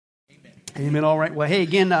Amen. All right. Well, hey,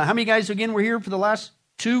 again, how many guys again were here for the last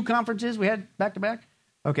two conferences we had back to back?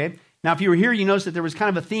 Okay. Now, if you were here, you noticed that there was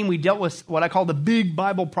kind of a theme. We dealt with what I call the big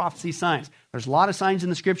Bible prophecy signs. There's a lot of signs in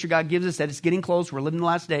the Scripture God gives us that it's getting close. We're living the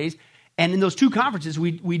last days. And in those two conferences,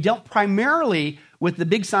 we dealt primarily with the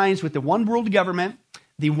big signs with the one world government,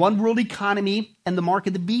 the one world economy, and the mark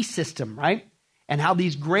of the beast system, right? And how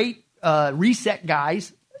these great reset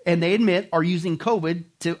guys, and they admit, are using COVID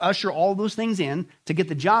to usher all those things in to get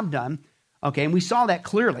the job done. Okay, and we saw that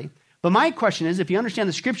clearly. But my question is, if you understand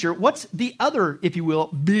the Scripture, what's the other, if you will,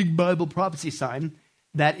 big Bible prophecy sign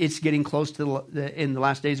that it's getting close to in the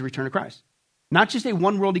last days of the return of Christ? Not just a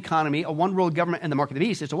one world economy, a one world government, and the mark of the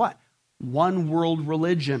beast. It's a what? One world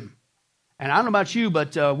religion. And I don't know about you,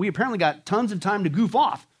 but we apparently got tons of time to goof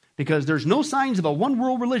off because there's no signs of a one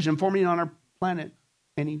world religion forming on our planet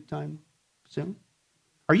anytime soon.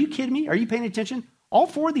 Are you kidding me? Are you paying attention? All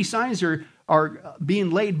four of these signs are being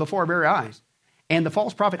laid before our very eyes. And the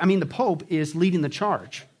false prophet, the Pope is leading the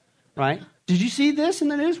charge, right? Did you see this in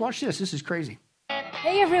the news? Watch this. This is crazy.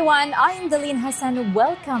 Hey everyone, I am Daleen Hassan.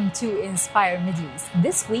 Welcome to Inspire Middle East.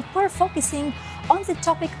 This week we're focusing on the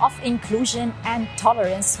topic of inclusion and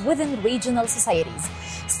tolerance within regional societies,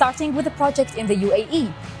 starting with a project in the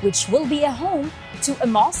UAE, which will be a home to a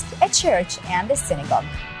mosque, a church, and a synagogue.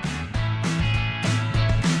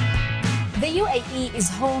 The UAE is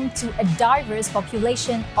home to a diverse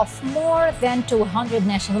population of more than 200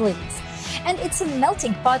 nationalities, and it's a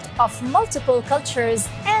melting pot of multiple cultures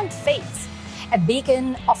and faiths. A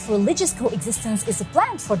beacon of religious coexistence is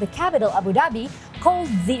planned for the capital, Abu Dhabi, called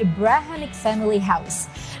the Abrahamic Family House.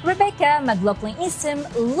 Rebecca McLaughlin-Easton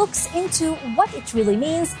looks into what it really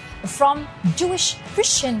means from Jewish,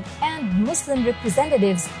 Christian, and Muslim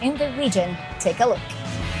representatives in the region. Take a look.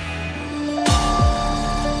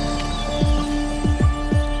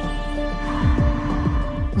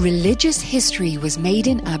 Religious history was made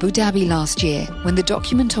in Abu Dhabi last year when the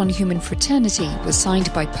document on human fraternity was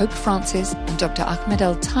signed by Pope Francis and Dr. Ahmed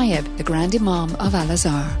Al-Tayeb, the Grand Imam of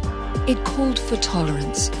Al-Azhar. It called for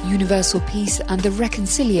tolerance, universal peace, and the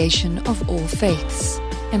reconciliation of all faiths.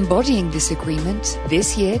 Embodying this agreement,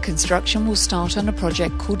 this year construction will start on a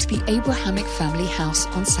project called the Abrahamic Family House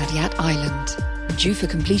on Saadiyat Island. Due for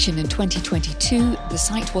completion in 2022, the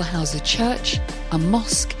site will house a church, a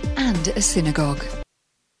mosque, and a synagogue.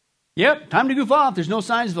 Yep, time to goof off. There's no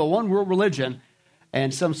signs of a one world religion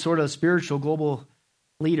and some sort of spiritual global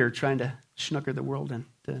leader trying to snooker the world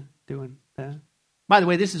into doing that. By the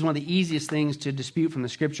way, this is one of the easiest things to dispute from the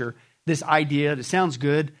Scripture. This idea, it sounds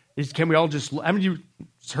good. Can we all just, haven't you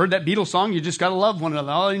heard that Beatles song? You just got to love one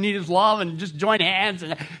another. All you need is love and just join hands.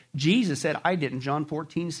 And Jesus said, I did in John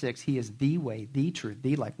 14:6. He is the way, the truth,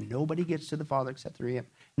 the life. Nobody gets to the Father except through him.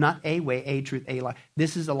 Not a way, a truth, a life.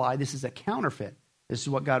 This is a lie. This is a counterfeit. This is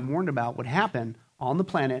what God warned about would happen on the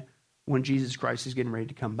planet when Jesus Christ is getting ready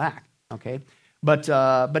to come back. Okay, but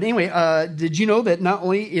anyway, did you know that not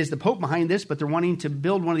only is the Pope behind this, but they're wanting to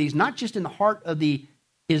build one of these not just in the heart of the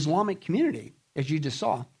Islamic community, as you just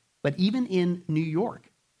saw, but even in New York.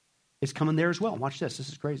 It's coming there as well. Watch this. This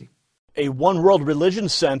is crazy. A One World Religion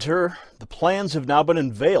Center. The plans have now been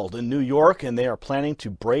unveiled in New York, and they are planning to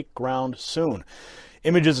break ground soon.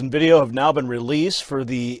 Images and video have now been released for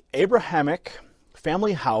the Abrahamic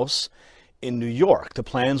Family House in New York. The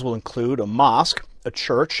plans will include a mosque, a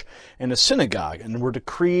church, and a synagogue, and were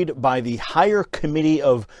decreed by the Higher Committee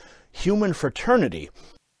of Human Fraternity.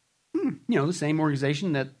 The same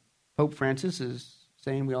organization that Pope Francis is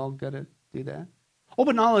saying we all got to do that. Oh,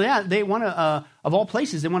 but not only that, they want to, of all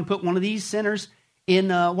places, they want to put one of these centers in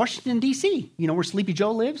Washington, D.C., where Sleepy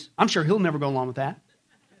Joe lives. I'm sure he'll never go along with that.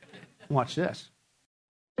 Watch this.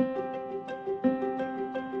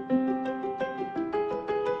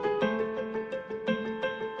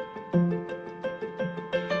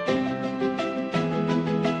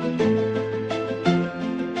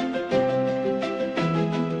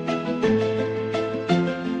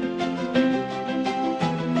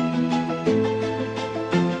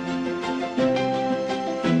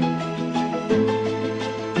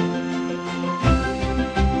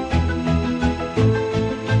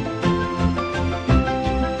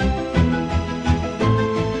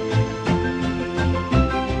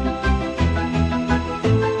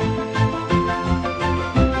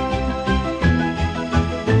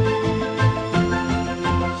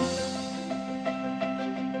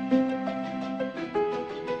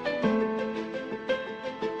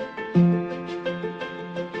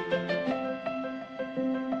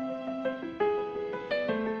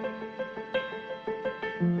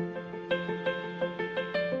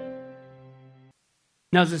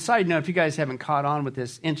 Now, as a side note, if you guys haven't caught on with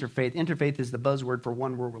this interfaith is the buzzword for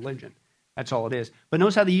one world religion. That's all it is. But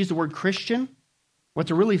notice how they use the word Christian? What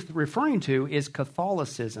they're really referring to is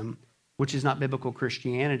Catholicism, which is not biblical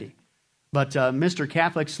Christianity. But Mr.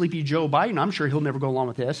 Catholic, Sleepy Joe Biden, I'm sure he'll never go along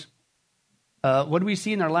with this. What do we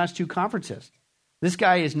see in our last two conferences? This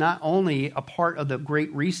guy is not only a part of the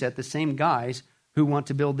Great Reset, the same guys who want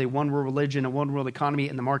to build a one-world religion, a one-world economy,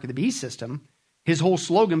 and the mark of the beast system. His whole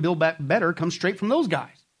slogan, Build Back Better, comes straight from those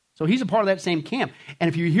guys. So he's a part of that same camp. And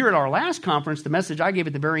if you hear at our last conference, the message I gave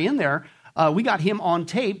at the very end there, we got him on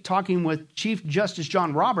tape talking with Chief Justice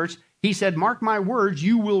John Roberts. He said, mark my words,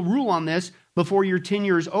 you will rule on this before your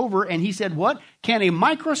tenure is over. And he said, what? Can a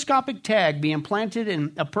microscopic tag be implanted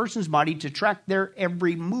in a person's body to track their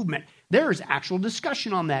every movement? There is actual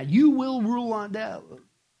discussion on that. You will rule on that.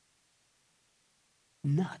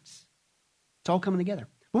 Nuts. It's all coming together.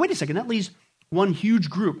 But wait a second, that leaves one huge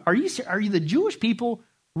group. Are you the Jewish people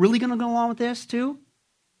really going to go along with this too?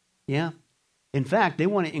 Yeah. In fact, they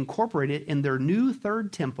want to incorporate it in their new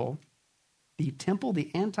third temple, the temple the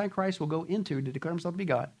Antichrist will go into to declare himself to be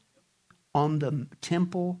God, on the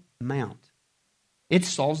Temple Mount. It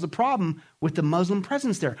solves the problem with the Muslim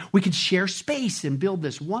presence there. We could share space and build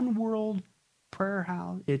this one world prayer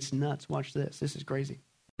house. It's nuts. Watch this. This is crazy.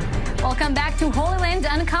 Welcome back to Holy Land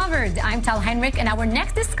Uncovered. I'm Tal Heinrich, and our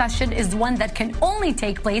next discussion is one that can only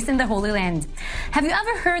take place in the Holy Land. Have you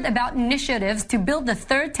ever heard about initiatives to build the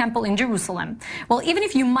third temple in Jerusalem? Well, even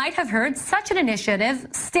if you might have heard, such an initiative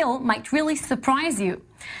still might really surprise you.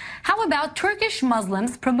 How about Turkish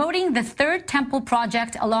Muslims promoting the Third Temple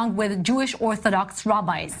project along with Jewish Orthodox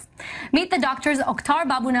rabbis? Meet the doctors Oktar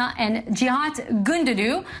Babuna and Cihat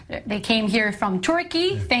Gündoğdu. They came here from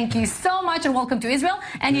Turkey. Thank you so much and welcome to Israel.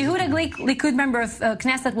 And Yehuda Glick, Likud member of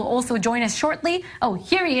Knesset, will also join us shortly. Oh,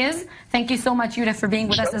 here he is. Thank you so much, Yehuda, for being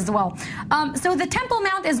with us as well. So the Temple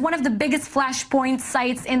Mount is one of the biggest flashpoint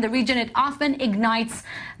sites in the region. It often ignites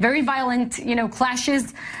very violent,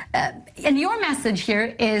 clashes. And your message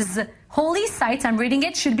here is holy sites, I'm reading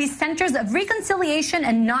it, should be centers of reconciliation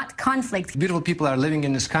and not conflict. Beautiful people are living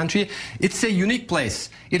in this country. It's a unique place.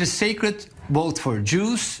 It is sacred both for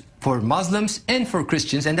Jews, for Muslims, and for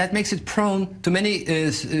Christians, and that makes it prone to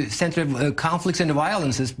many center of conflicts and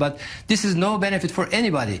violences. But this is no benefit for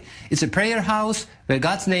anybody. It's a prayer house where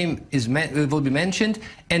God's name will be mentioned,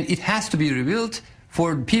 and it has to be revealed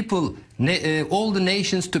for people, all the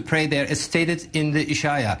nations to pray there, as stated in the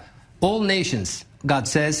Ishaya. All nations, God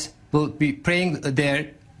says, will be praying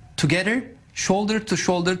there together, shoulder to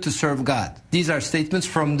shoulder, to serve God. These are statements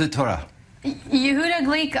from the Torah. Yehuda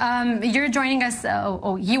Glick, you're joining us.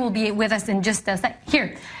 He will be with us in just a sec.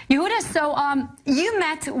 Here, Yehuda, so you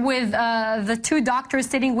met with the two doctors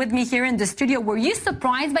sitting with me here in the studio. Were you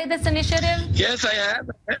surprised by this initiative? Yes, I am.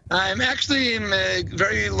 I'm actually in a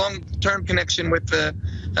very long-term connection with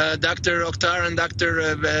Dr. Oktar and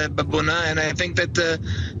Dr. Babuna, and I think that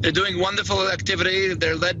they're doing wonderful activity.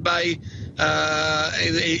 They're led by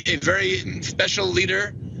a very special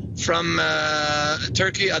leader from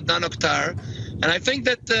Turkey, Adnan Oktar. And I think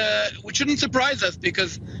that it shouldn't surprise us,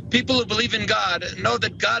 because people who believe in God know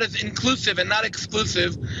that God is inclusive and not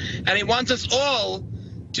exclusive, and he wants us all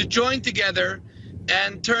to join together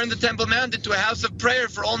and turn the Temple Mount into a house of prayer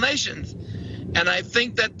for all nations. And I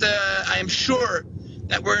think that I am sure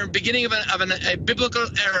that we're in the beginning of a biblical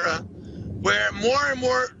era where more and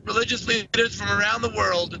more religious leaders from around the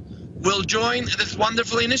world will join this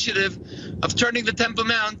wonderful initiative of turning the Temple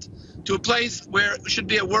Mount to a place where it should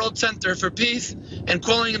be a world center for peace and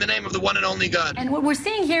calling in the name of the one and only God. And what we're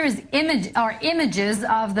seeing here is images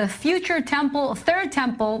of the future temple, third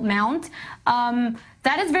Temple Mount.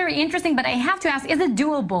 That is very interesting, but I have to ask, is it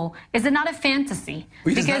doable? Is it not a fantasy?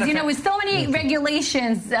 Because, with so many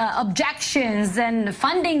regulations, objections, and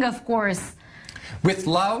funding, of course. With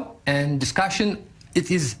love and discussion, it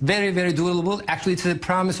is very, very doable. Actually, it's a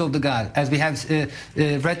promise of the God. As we have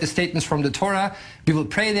read the statements from the Torah, we will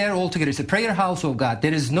pray there all together. It's a prayer house of God.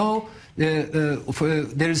 There is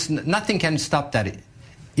nothing can stop that.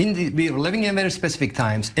 We are living in very specific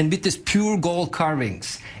times, and with this pure gold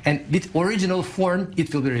carvings and with original form,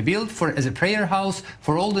 it will be revealed as a prayer house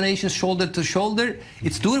for all the nations, shoulder to shoulder.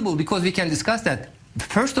 It's doable because we can discuss that.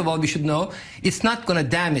 First of all, we should know it's not going to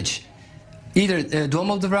damage either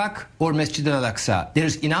Dome of the Rock or Masjid al-Aqsa.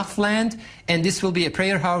 There's enough land, and this will be a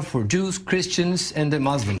prayer house for Jews, Christians, and the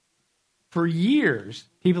Muslims. For years,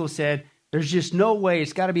 people have said, there's just no way,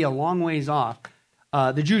 it's got to be a long ways off.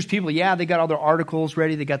 The Jewish people, they got all their articles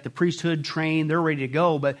ready, they got the priesthood trained, they're ready to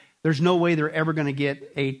go, but there's no way they're ever going to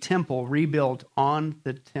get a temple rebuilt on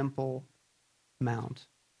the Temple Mount.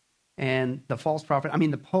 And the false prophet,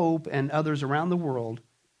 the Pope and others around the world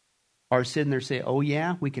are sitting there saying, oh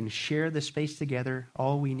yeah, we can share the space together.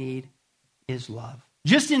 All we need is love.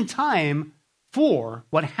 Just in time for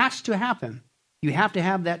what has to happen, you have to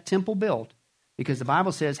have that temple built, because the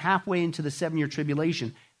Bible says halfway into the 7-year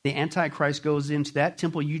tribulation, the Antichrist goes into that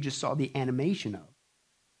temple you just saw the animation of.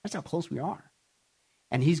 That's how close we are.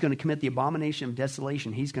 And he's going to commit the abomination of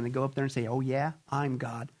desolation. He's going to go up there and say, oh yeah, I'm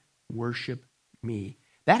God. Worship me.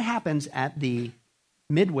 That happens at the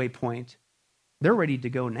midway point. They're ready to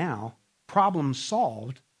go now. Problem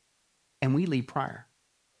solved. And we leave prior.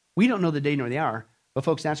 We don't know the day nor the hour. But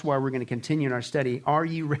folks, that's why we're going to continue in our study. Are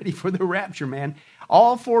you ready for the rapture, man?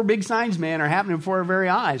 All 4 big signs, man, are happening before our very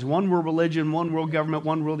eyes. One world religion, one world government,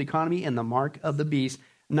 one world economy, and the mark of the beast,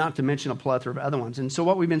 not to mention a plethora of other ones. And so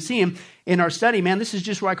what we've been seeing in our study, man, this is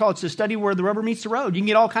just what I call it. It's a study where the rubber meets the road. You can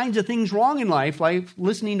get all kinds of things wrong in life, like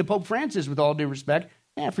listening to Pope Francis with all due respect.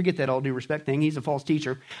 Forget that all due respect thing. He's a false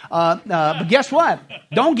teacher. But guess what?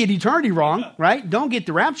 Don't get eternity wrong, right? Don't get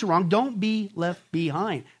the rapture wrong. Don't be left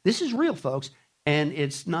behind. This is real, folks. And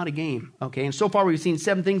it's not a game, okay? And so far, we've seen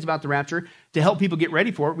 7 things about the rapture to help people get ready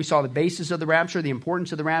for it. We saw the basis of the rapture, the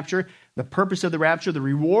importance of the rapture, the purpose of the rapture, the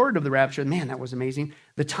reward of the rapture. Man, that was amazing.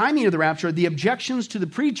 The timing of the rapture, the objections to the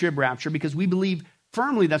pre-trib rapture, because we believe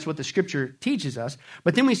firmly that's what the Scripture teaches us.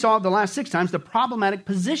 But then we saw the last 6 times the problematic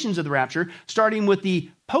positions of the rapture, starting with the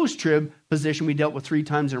post-trib position we dealt with 3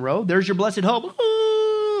 times in a row. There's your blessed hope.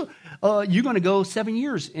 You're going to go 7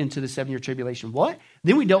 years into the 7-year tribulation. What?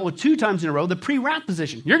 Then we dealt with 2 times in a row the pre-wrath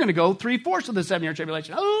position. You're going to go 3/4 of the 7-year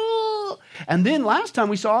tribulation. Oh! And then last time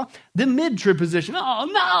we saw the mid-trib position. Oh,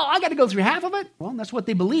 no, I got to go through half of it? Well, that's what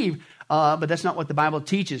they believe, but that's not what the Bible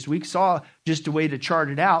teaches. We saw just a way to chart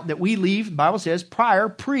it out that we leave, the Bible says,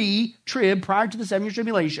 pre-trib, prior to the 7-year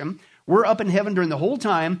tribulation. We're up in heaven during the whole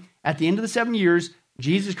time. At the end of the 7 years,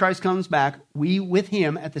 Jesus Christ comes back. We with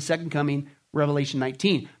him at the second coming, Revelation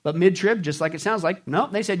 19. But mid-trib, just like it sounds like, no,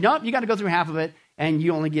 they said, nope, you got to go through half of it, and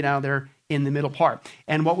you only get out of there in the middle part.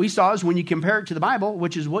 And what we saw is when you compare it to the Bible,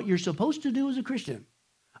 which is what you're supposed to do as a Christian,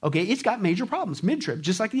 okay, it's got major problems, mid-trib,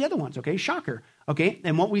 just like the other ones, okay, shocker, okay?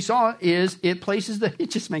 And what we saw is it places it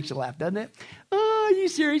just makes you laugh, doesn't it? Oh, are you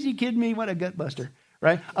serious? You kidding me? What a gut buster.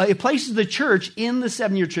 Right? It places the church in the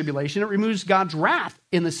 7-year tribulation. It removes God's wrath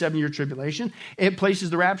in the 7-year tribulation. It places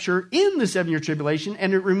the rapture in the 7-year tribulation,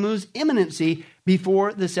 and it removes imminency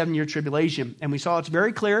before the 7-year tribulation. And we saw it's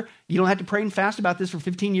very clear. You don't have to pray and fast about this for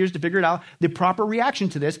 15 years to figure it out. The proper reaction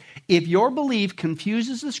to this, if your belief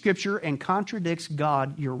confuses the Scripture and contradicts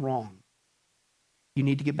God, you're wrong. You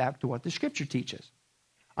need to get back to what the Scripture teaches.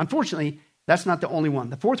 Unfortunately, that's not the only one.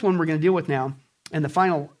 The 4th one we're going to deal with now, and the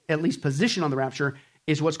final, at least, position on the rapture,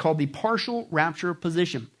 is what's called the partial rapture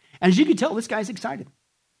position. And as you can tell, this guy's excited.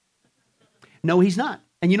 No, he's not.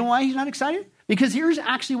 And you know why he's not excited? Because here's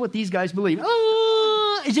actually what these guys believe.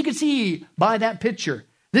 As you can see by that picture,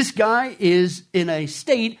 this guy is in a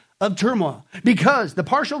state of turmoil because the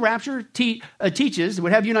partial rapture teaches,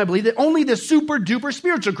 would have you and I believe, that only the super duper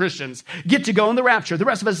spiritual Christians get to go in the rapture. The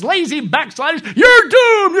rest of us lazy backsliders, you're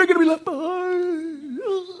doomed. You're going to be left behind.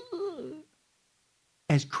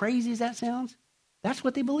 As crazy as that sounds, that's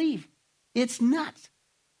what they believe. It's nuts.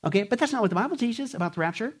 Okay, but that's not what the Bible teaches about the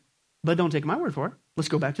rapture. But don't take my word for it. Let's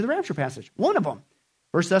go back to the rapture passage. One of them.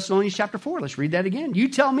 1 Thessalonians chapter 4. Let's read that again. You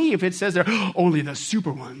tell me if it says there, only the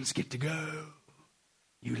super ones get to go.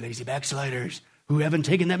 You lazy backsliders who haven't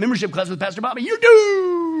taken that membership class with Pastor Bobby, you're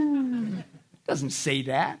doomed. It doesn't say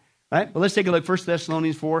that. Right? But let's take a look. 1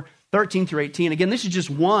 Thessalonians 4, 13 through 18. Again, this is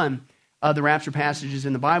just one of the rapture passages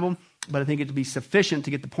in the Bible, but I think it would be sufficient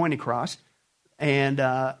to get the point across. And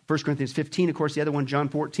 1 Corinthians 15, of course, the other one, John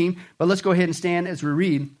 14. But let's go ahead and stand as we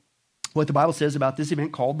read what the Bible says about this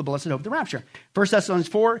event called the blessed hope, the rapture. 1 Thessalonians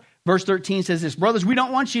 4, verse 13 says this, brothers, we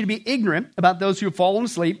don't want you to be ignorant about those who have fallen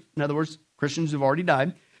asleep, in other words, Christians who have already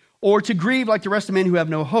died, or to grieve like the rest of men who have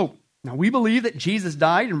no hope. Now, we believe that Jesus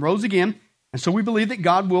died and rose again, and so we believe that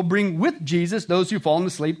God will bring with Jesus those who have fallen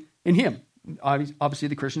asleep in him. Obviously,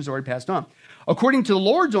 the Christians already passed on. According to the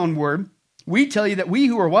Lord's own word, we tell you that we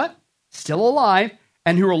who are what? Still alive,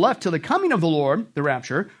 and who are left till the coming of the Lord, the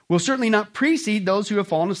rapture, will certainly not precede those who have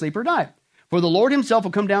fallen asleep or died. For the Lord himself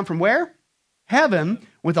will come down from where? Heaven,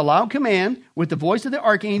 with a loud command, with the voice of the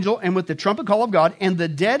archangel, and with the trumpet call of God, and the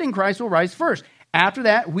dead in Christ will rise first. After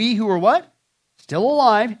that, we who are what? Still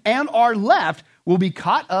alive and are left will be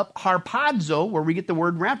caught up, harpazo, where we get the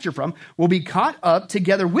word rapture from, will be caught up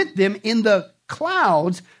together with them in the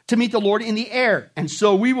clouds to meet the Lord in the air. And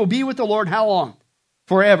so we will be with the Lord how long?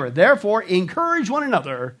 Forever. Therefore, encourage one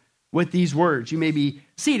another with these words. You may be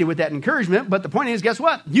seated with that encouragement, but the point is, guess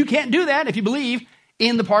what? You can't do that if you believe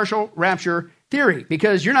in the partial rapture theory,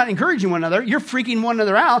 because you're not encouraging one another. You're freaking one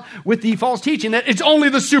another out with the false teaching that it's only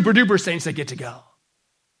the super duper saints that get to go.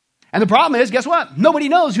 And the problem is, guess what? Nobody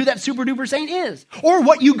knows who that super duper saint is or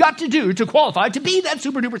what you got to do to qualify to be that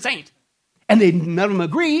super duper saint. And none of them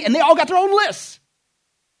agree, and they all got their own lists.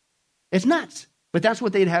 It's nuts. But that's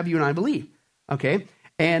what they'd have you and I believe. Okay?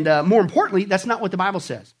 And more importantly, that's not what the Bible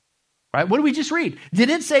says. Right? What did we just read? Did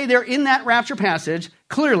it say there in that rapture passage,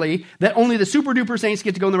 clearly, that only the super duper saints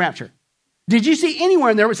get to go in the rapture? Did you see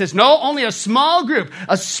anywhere in there where it says, no, only a small group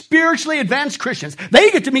of spiritually advanced Christians,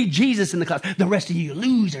 they get to meet Jesus in the clouds. The rest of you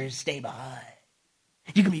losers stay behind.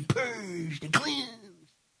 You can be purged and cleansed.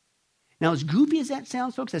 Now, as goofy as that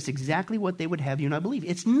sounds, folks, that's exactly what they would have you and I believe.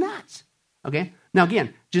 It's nuts. Okay? Now,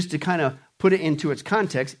 again, just to kind of put it into its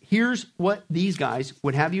context, here's what these guys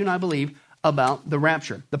would have you and I believe about the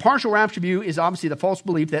rapture. The partial rapture view is obviously the false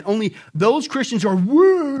belief that only those Christians who are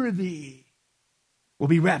worthy will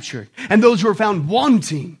be raptured, and those who are found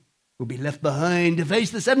wanting will be left behind to face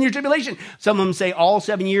the 7-year tribulation. Some of them say all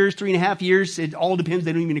 7 years, 3.5 years. It all depends.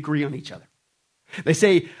 They don't even agree on each other. They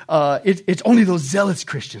say it's only those zealous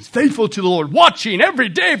Christians, faithful to the Lord, watching every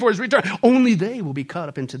day for his return. Only they will be caught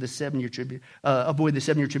up into the 7-year avoid the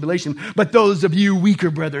 7-year tribulation. But those of you weaker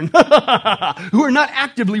brethren who are not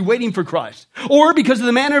actively waiting for Christ, or because of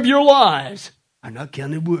the manner of your lives, are not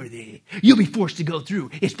counted worthy, you'll be forced to go through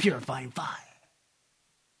its purifying fire.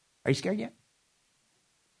 Are you scared yet?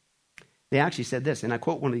 They actually said this, and I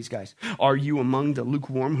quote one of these guys. Are you among the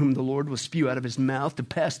lukewarm whom the Lord will spew out of his mouth to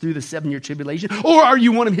pass through the 7-year tribulation? Or are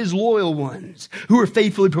you one of his loyal ones who are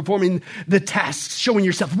faithfully performing the tasks, showing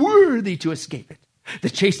yourself worthy to escape it?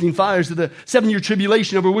 The chastening fires of the 7-year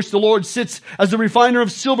tribulation over which the Lord sits as the refiner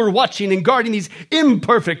of silver, watching and guarding these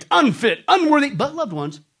imperfect, unfit, unworthy, but loved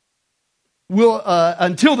ones, will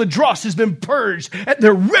until the dross has been purged and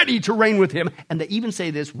they're ready to reign with him. And they even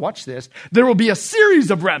say this, watch this, there will be a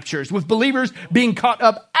series of raptures with believers being caught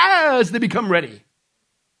up as they become ready.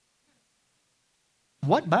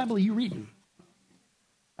 What Bible are you reading?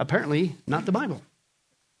 Apparently not the Bible,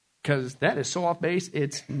 because that is so off base,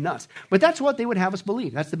 it's nuts. But that's what they would have us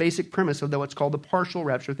believe. That's the basic premise of what's called the partial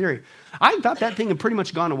rapture theory. I thought that thing had pretty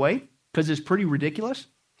much gone away because it's pretty ridiculous.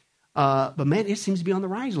 But man, it seems to be on the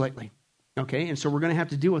rise lately. Okay, and so we're going to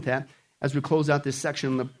have to deal with that as we close out this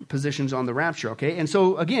section, the positions on the rapture, okay? And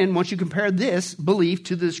so, again, once you compare this belief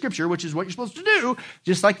to the Scripture, which is what you're supposed to do,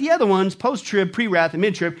 just like the other ones, post-trib, pre-wrath, and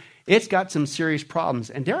mid-trib, it's got some serious problems.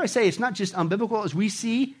 And dare I say, it's not just unbiblical. As we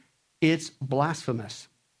see, it's blasphemous.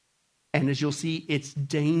 And as you'll see, it's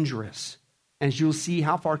dangerous. And as you'll see,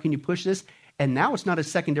 how far can you push this? And now it's not a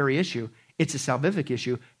secondary issue. It's a salvific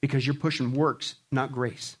issue because you're pushing works, not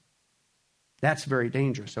grace. That's very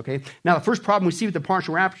dangerous, okay? Now, the first problem we see with the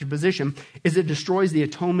partial rapture position is it destroys the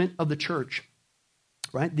atonement of the church,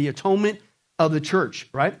 right? The atonement of the church,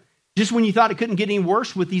 right? Just when you thought it couldn't get any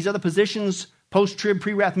worse with these other positions, post-trib,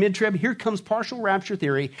 pre-wrath, mid-trib, here comes partial rapture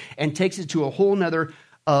theory and takes it to a whole nother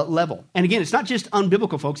level. And again, it's not just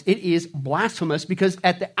unbiblical, folks. It is blasphemous because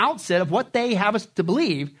at the outset of what they have us to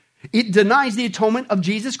believe, it denies the atonement of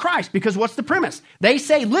Jesus Christ. Because what's the premise? They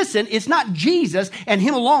say, listen, it's not Jesus and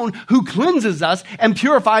him alone who cleanses us and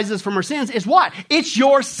purifies us from our sins. It's what? It's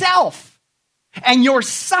yourself and your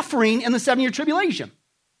suffering in the 7-year tribulation.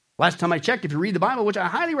 Last time I checked, if you read the Bible, which I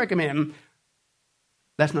highly recommend,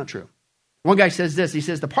 that's not true. One guy says this. He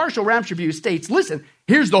says, the partial rapture view states, listen,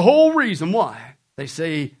 here's the whole reason why. They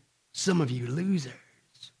say, some of you losers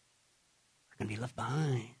are going to be left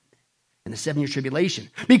behind in the 7-year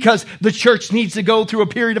tribulation, because the church needs to go through a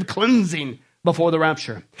period of cleansing before the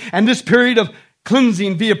rapture. And this period of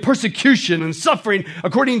cleansing via persecution and suffering,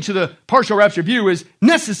 according to the partial rapture view, is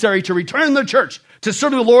necessary to return the church to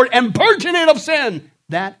serve the Lord and purging it of sin.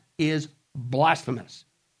 That is blasphemous.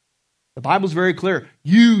 The Bible's very clear.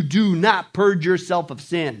 You do not purge yourself of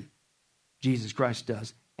sin. Jesus Christ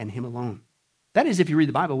does, and him alone. That is if you read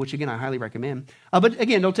the Bible, which again I highly recommend. But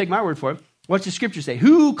again, don't take my word for it. What's the Scripture say?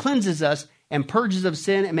 Who cleanses us and purges of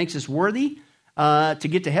sin and makes us worthy to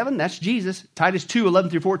get to heaven? That's Jesus. Titus 2, 11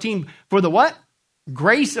 through 14. For the what?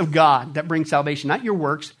 Grace of God that brings salvation, not your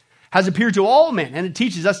works, has appeared to all men. And it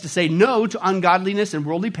teaches us to say no to ungodliness and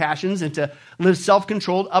worldly passions and to live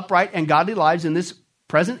self-controlled, upright, and godly lives in this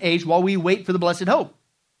present age while we wait for the blessed hope.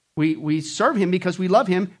 We serve him because we love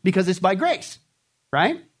him because it's by grace,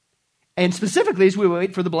 right? And specifically as we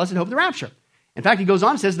wait for the blessed hope of the rapture. In fact, he goes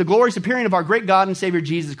on and says, the glorious appearing of our great God and Savior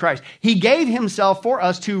Jesus Christ. He gave himself for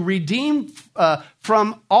us to redeem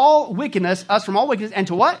from all wickedness, us from all wickedness, and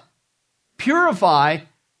to what? Purify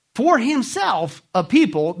for himself a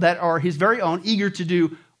people that are his very own, eager to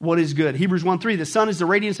do what is good. Hebrews 1:3, the Son is the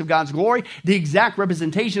radiance of God's glory, the exact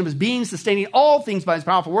representation of his being, sustaining all things by his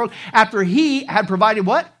powerful word. After he had provided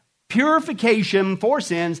what? Purification for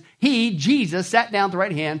sins, he, Jesus, sat down at the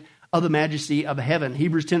right hand of the majesty of heaven.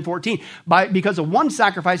 Hebrews 10:14. Because of one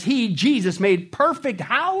sacrifice, he, Jesus, made perfect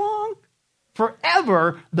how long?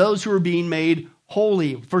 Forever those who are being made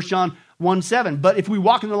holy. 1 John 1:7. But if we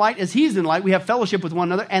walk in the light as he's in the light, we have fellowship with one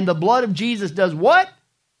another. And the blood of Jesus does what?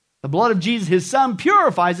 The blood of Jesus, his son,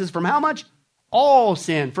 purifies us from how much? All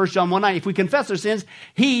sin. 1 John 1:9. If we confess our sins,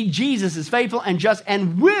 he, Jesus, is faithful and just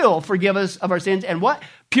and will forgive us of our sins. And what?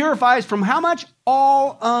 Purifies from how much?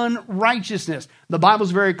 All unrighteousness. The Bible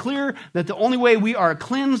is very clear that the only way we are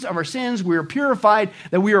cleansed of our sins, we are purified,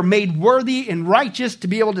 that we are made worthy and righteous to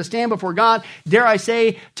be able to stand before God, dare I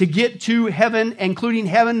say, to get to heaven, including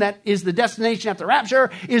heaven, that is the destination after rapture,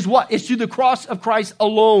 is what? It's through the cross of Christ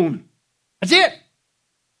alone. That's it.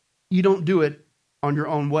 You don't do it on your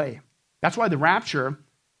own way. That's why the rapture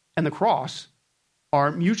and the cross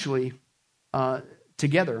are mutually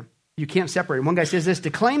together. You can't separate them. One guy says this: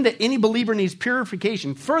 to claim that any believer needs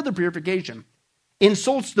purification, further purification,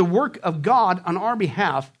 insults the work of God on our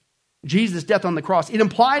behalf, Jesus' death on the cross. It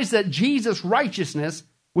implies that Jesus' righteousness,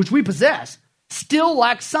 which we possess, still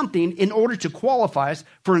lacks something in order to qualify us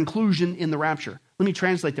for inclusion in the rapture. Let me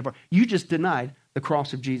translate that part. You just denied the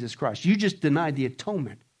cross of Jesus Christ. You just denied the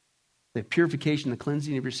atonement, the purification, the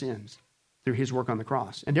cleansing of your sins through his work on the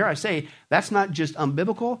cross. And dare I say, that's not just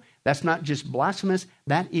unbiblical, that's not just blasphemous,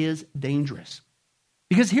 that is dangerous.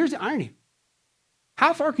 Because here's the irony.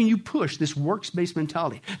 How far can you push this works-based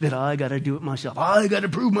mentality that I got to do it myself? I got to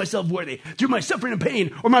prove myself worthy through my suffering and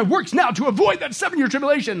pain or my works now to avoid that 7-year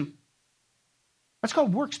tribulation. That's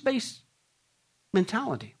called works-based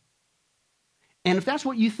mentality. And if that's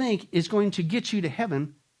what you think is going to get you to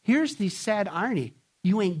heaven, here's the sad irony.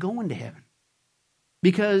 You ain't going to heaven.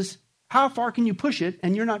 Because how far can you push it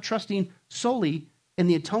and you're not trusting solely in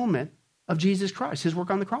the atonement of Jesus Christ, his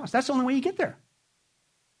work on the cross? That's the only way you get there.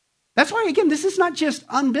 That's why, again, this is not just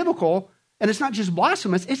unbiblical and it's not just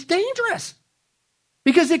blasphemous. It's dangerous.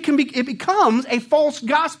 Because it becomes a false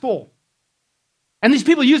gospel. And these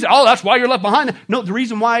people use it. Oh, that's why you're left behind. No, the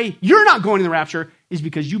reason why you're not going to the rapture is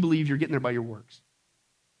because you believe you're getting there by your works.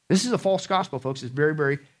 This is a false gospel, folks. It's very,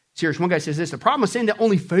 very serious. One guy says this: the problem is saying that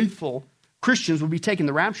only faithful Christians will be taking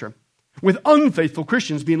the rapture, with unfaithful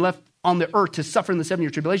Christians being left on the earth to suffer in the 7-year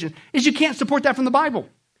tribulation, is you can't support that from the Bible.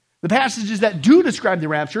 The passages that do describe the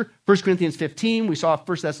rapture, 1 Corinthians 15, we saw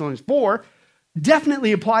 1 Thessalonians 4,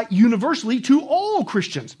 definitely apply universally to all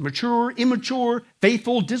Christians, mature, immature,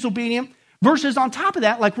 faithful, disobedient. Verses on top of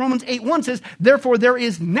that, like Romans 8:1 says, therefore there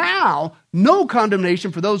is now no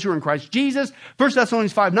condemnation for those who are in Christ Jesus. 1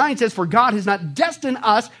 Thessalonians 5:9 says, for God has not destined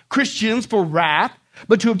us, Christians, for wrath,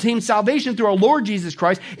 but to obtain salvation through our Lord Jesus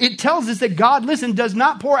Christ. It tells us that God, listen, does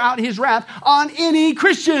not pour out his wrath on any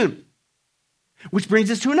Christian. Which brings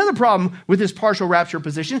us to another problem with this partial rapture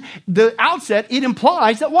position. The outset, it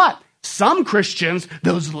implies that what? Some Christians,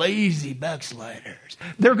 those lazy backsliders,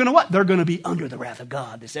 they're going to what? They're going to be under the wrath of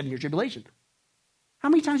God, the 7-year tribulation. How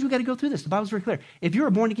many times have we got to go through this? The Bible's very clear. If you're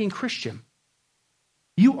a born-again Christian,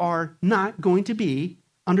 you are not going to be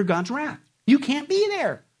under God's wrath. You can't be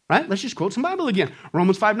there. Right? Let's just quote some Bible again.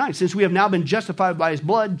 Romans 5:9. Since we have now been justified by his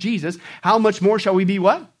blood, Jesus, how much more shall we be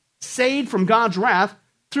what? Saved from God's wrath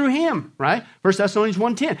through him. Right? 1 Thessalonians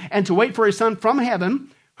 1:10. And to wait for his son from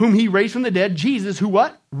heaven, whom he raised from the dead, Jesus, who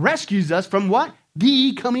what? Rescues us from what?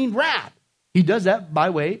 The coming wrath. He does that by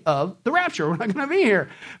way of the rapture. We're not going to be here.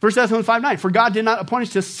 1 Thessalonians 5:9. For God did not appoint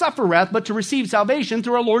us to suffer wrath, but to receive salvation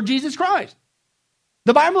through our Lord Jesus Christ.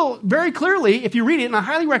 The Bible very clearly, if you read it, and I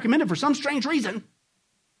highly recommend it for some strange reason,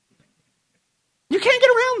 you can't get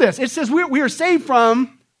around this. It says we are saved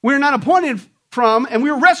from, we are not appointed from, and we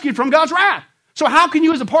are rescued from God's wrath. So how can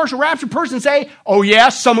you as a partial rapture person say, oh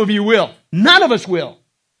yes, some of you will. None of us will.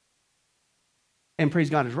 And praise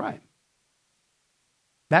God is right.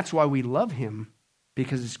 That's why we love him,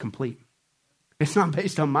 because it's complete. It's not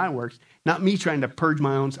based on my works, not me trying to purge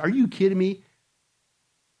my own. Are you kidding me?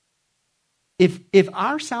 If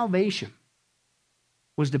our salvation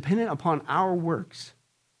was dependent upon our works,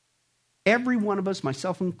 every one of us,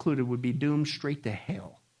 myself included, would be doomed straight to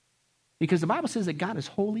hell. Because the Bible says that God is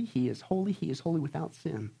holy, he is holy without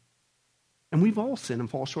sin. And we've all sinned and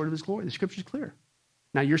fall short of his glory. The scripture's clear.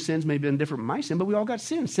 Now, your sins may have been different from my sin, but we all got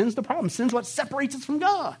sin. Sin's the problem. Sin's what separates us from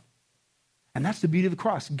God. And that's the beauty of the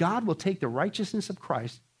cross. God will take the righteousness of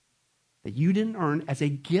Christ that you didn't earn as a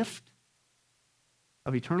gift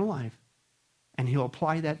of eternal life, and he'll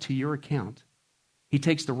apply that to your account. He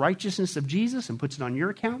takes the righteousness of Jesus and puts it on your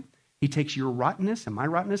account. He takes your rottenness and my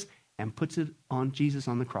rottenness and puts it on Jesus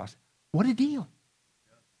on the cross. What a deal.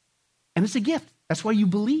 And it's a gift. That's why you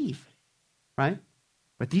believe, right?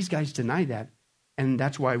 But these guys deny that, and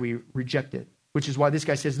that's why we reject it. which is why this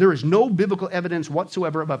guy says there is no biblical evidence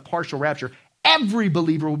whatsoever of a partial rapture. Every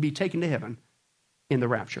believer will be taken to heaven in the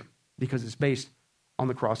rapture because it's based on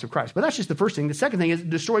the cross of Christ. But that's just the first thing. The second thing is it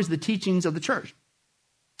destroys the teachings of the church.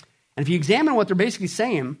 And if you examine what they're basically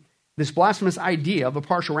saying, this blasphemous idea of a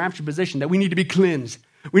partial rapture position, that we need to be cleansed,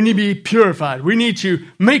 we need to be purified, we need to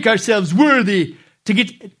make ourselves worthy to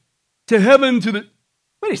get to heaven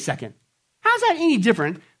Wait a second. How's that any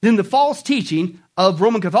different than the false teaching of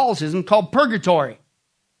Roman Catholicism called purgatory?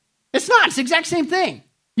 It's not. It's the exact same thing.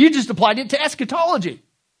 You just applied it to eschatology,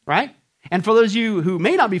 right? And for those of you who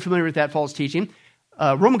may not be familiar with that false teaching,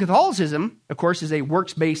 Roman Catholicism, of course, is a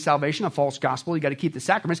works-based salvation, a false gospel. You got to keep the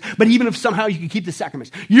sacraments. But even if somehow you can keep the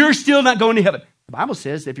sacraments, you're still not going to heaven. The Bible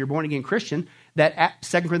says that if you're born-again Christian, that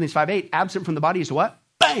 2 Corinthians 5:8, absent from the body is what?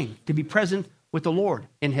 Bang! To be present with the Lord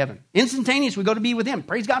in heaven. Instantaneous, we go to be with him.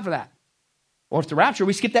 Praise God for that. Or if the rapture,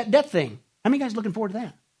 we skip that death thing. How many guys looking forward to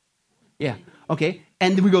that? Yeah. Okay.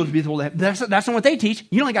 And then we go to be with the Lord. That's not what they teach.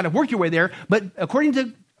 You only got to work your way there. But according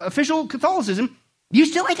to official Catholicism, you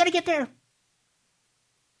still ain't got to get there.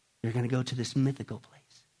 You're going to go to this mythical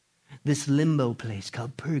place, this limbo place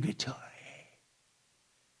called purgatory.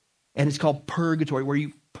 And it's called purgatory, where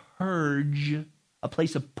you purge, a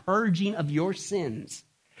place of purging of your sins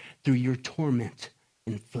through your torment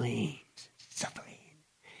and flames, suffering.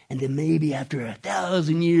 And then maybe after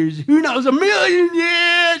 1,000 years, who knows, 1,000,000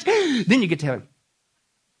 years, then you get to heaven.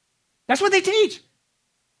 That's what they teach.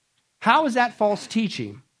 How is that false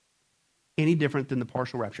teaching any different than the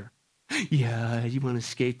partial rapture? Yeah, you want to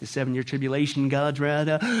escape the 7-year tribulation, God's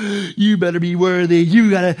wrath. You better be worthy.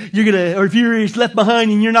 Or if you're left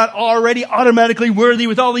behind and you're not already automatically worthy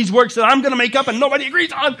with all these works that I'm going to make up and nobody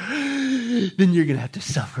agrees on, then you're going to have to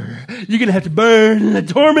suffer. You're going to have to burn in the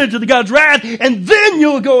torment of the God's wrath, and then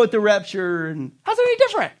you'll go at the rapture. And how's it any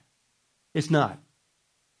different? It's not.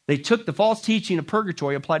 They took the false teaching of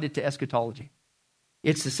purgatory, applied it to eschatology.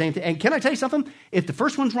 It's the same thing. And can I tell you something? If the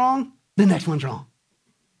first one's wrong, the next one's wrong.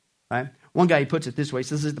 Right? One guy, he puts it this way. He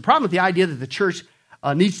says, the problem with the idea that the church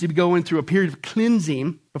needs to be going through a period of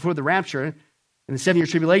cleansing before the rapture and the 7-year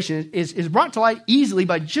tribulation is brought to light easily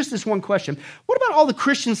by just this one question. What about all the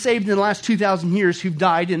Christians saved in the last 2,000 years who've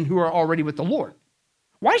died and who are already with the Lord?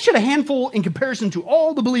 Why should a handful, in comparison to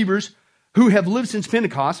all the believers who have lived since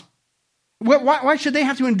Pentecost, why should they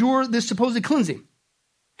have to endure this supposed cleansing?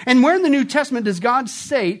 And where in the New Testament does God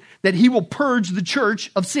state that he will purge the church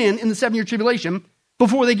of sin in the 7-year tribulation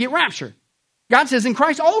before they get raptured? God says in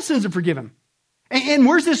Christ all sins are forgiven. And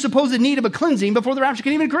where's this supposed need of a cleansing before the rapture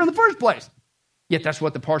can even occur in the first place? Yet that's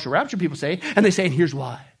what the partial rapture people say. And they say, and here's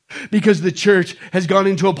why. Because the church has gone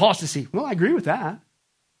into apostasy. Well, I agree with that.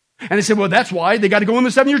 And they said, well, that's why they got to go in the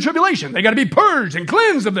 7-year tribulation. They got to be purged and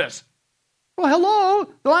cleansed of this. Well,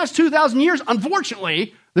 hello. The last 2,000 years,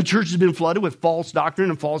 unfortunately, the church has been flooded with false doctrine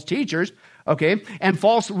and false teachers. Okay, and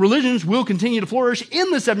false religions will continue to flourish in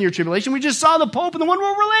the 7-year tribulation. We just saw the Pope and the one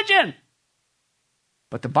world religion.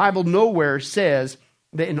 But the Bible nowhere says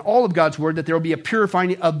that in all of God's word that there will be a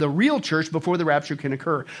purifying of the real church before the rapture can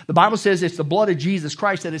occur. The Bible says it's the blood of Jesus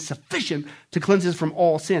Christ that is sufficient to cleanse us from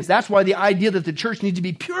all sins. That's why the idea that the church needs to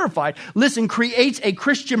be purified, listen, creates a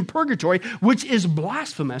Christian purgatory, which is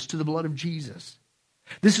blasphemous to the blood of Jesus.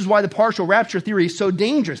 This is why the partial rapture theory is so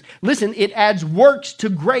dangerous. Listen, it adds works to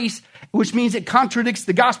grace, which means it contradicts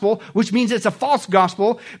the gospel, which means it's a false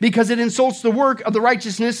gospel because it insults the work of the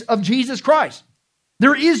righteousness of Jesus Christ.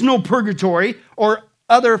 There is no purgatory or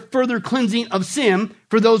other further cleansing of sin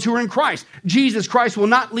for those who are in Christ. Jesus Christ will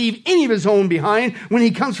not leave any of his own behind when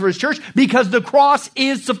he comes for his church because the cross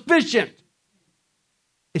is sufficient.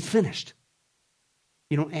 It's finished.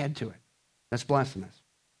 You don't add to it. That's blasphemous.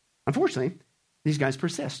 Unfortunately, these guys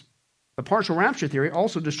persist. The partial rapture theory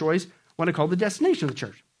also destroys what I call the destination of the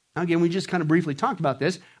church. Now, again, we just kind of briefly talked about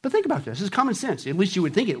this, but think about this. This is common sense. At least you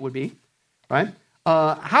would think it would be, right?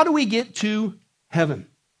 How do we get to heaven?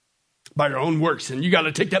 By your own works, and you got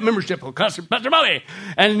to take that membership. It'll cost a bunch of money,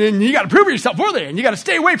 and then you got to prove yourself worthy, and you got to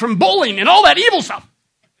stay away from bowling and all that evil stuff.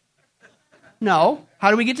 No.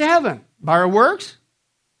 How do we get to heaven? By our works?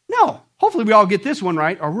 No. Hopefully we all get this one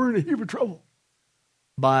right, or we're in a heap of trouble.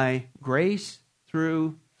 By grace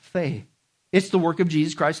through faith. It's the work of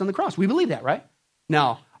Jesus Christ on the cross. We believe that, right?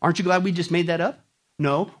 Now, aren't you glad we just made that up?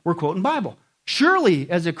 No, we're quoting Bible.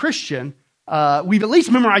 Surely, as a Christian, we've at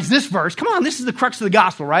least memorized this verse. Come on, this is the crux of the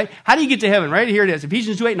gospel, right? How do you get to heaven? Right here it is.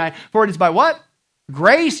 Ephesians 2:8-9. For it is by what?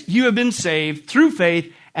 Grace you have been saved through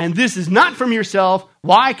faith, and this is not from yourself.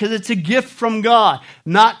 Why? Because it's a gift from God,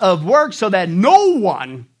 not of works, so that no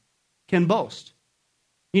one can boast.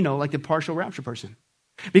 You know, like the partial rapture person.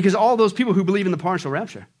 Because all those people who believe in the partial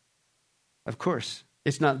rapture, of course,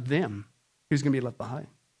 it's not them who's going to be left behind.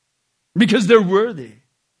 Because they're worthy.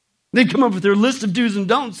 They'd come up with their list of do's and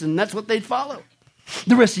don'ts, and that's what they'd follow.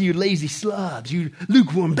 The rest of you lazy slobs, you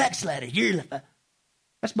lukewarm backsliders, you're left behind.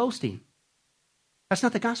 That's boasting. That's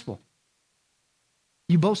not the gospel.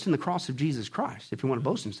 You boast in the cross of Jesus Christ if you want to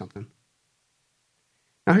boast in something.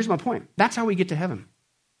 Now, here's my point. That's how we get to heaven.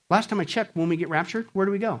 Last time I checked, when we get raptured, where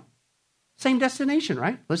do we go? Same destination,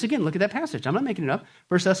 right? Let's again look at that passage. I'm not making it up.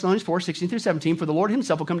 1 Thessalonians 4, 16 through 17. For the Lord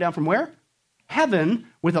himself will come down from where? Heaven,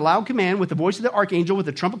 with a loud command, with the voice of the archangel, with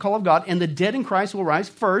the trumpet call of God, and the dead in Christ will rise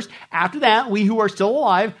first. After that, we who are still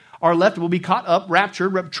alive are left, will be caught up,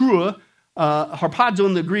 raptured, raptura, harpazo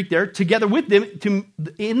in the Greek there, together with them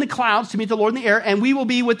in the clouds to meet the Lord in the air, and we will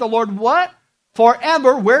be with the Lord what?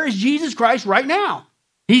 Forever. Where is Jesus Christ right now?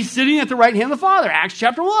 He's sitting at the right hand of the Father, Acts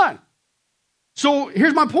chapter 1. So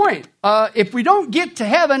here's my point. If we don't get to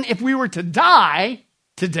heaven, if we were to die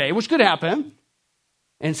today, which could happen,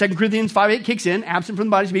 and 2 Corinthians 5:8 kicks in, absent from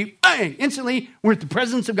the body to be, bang, instantly we're at the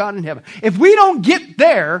presence of God in heaven. If we don't get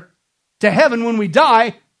there to heaven when we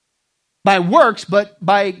die by works, but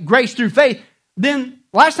by grace through faith, then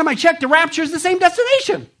last time I checked, the rapture is the same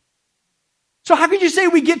destination. So how could you say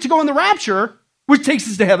we get to go in the rapture, which takes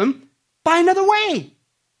us to heaven, by another way?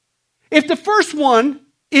 If the first one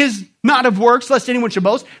is not of works, lest anyone should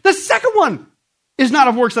boast, the second one is not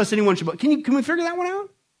of works, lest anyone should boast. Can we figure that one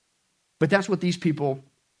out? But that's what these people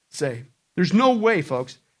say. There's no way,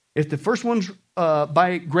 folks. If the first one's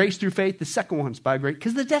by grace through faith, the second one's by grace,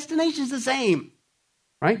 because the destination is the same,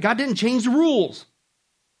 right? God didn't change the rules.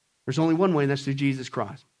 There's only one way, and that's through Jesus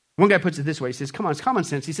Christ. One guy puts it this way. He says, come on, it's common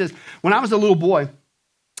sense. He says, when I was a little boy,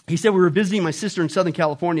 he said we were visiting my sister in Southern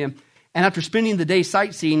California, and after spending the day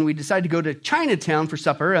sightseeing, we decided to go to Chinatown for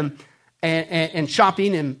supper and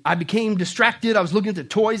shopping, and I became distracted. I was looking at the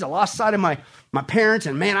toys. I lost sight of my parents,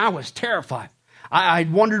 and man, I was terrified. I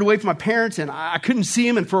wandered away from my parents, and I couldn't see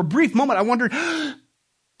them, and for a brief moment, I wondered,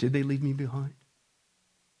 did they leave me behind?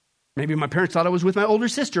 Maybe my parents thought I was with my older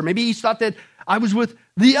sister. Maybe he thought that I was with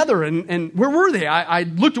the other, and where were they? I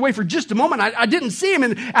looked away for just a moment. I didn't see him,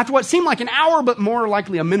 and after what seemed like an hour, but more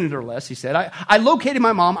likely a minute or less, he said, I located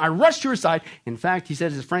my mom. I rushed to her side. In fact, he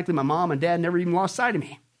says, frankly, my mom and dad never even lost sight of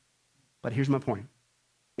me. But here's my point.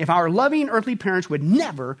 If our loving earthly parents would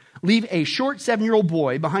never leave a short 7-year-old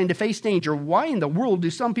boy behind to face danger, why in the world do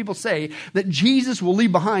some people say that Jesus will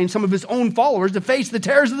leave behind some of his own followers to face the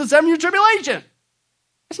terrors of the 7-year tribulation?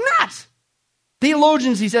 It's nuts.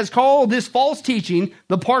 Theologians, he says, call this false teaching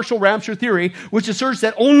the partial rapture theory, which asserts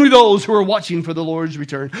that only those who are watching for the Lord's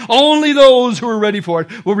return, only those who are ready for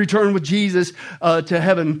it, will return with Jesus to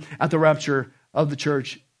heaven at the rapture of the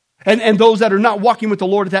church. And those that are not walking with the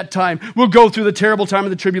Lord at that time will go through the terrible time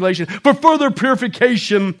of the tribulation for further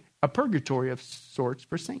purification, a purgatory of sorts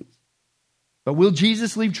for saints. But will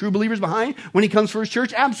Jesus leave true believers behind when he comes for his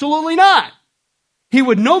church? Absolutely not. He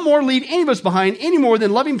would no more leave any of us behind any more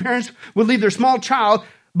than loving parents would leave their small child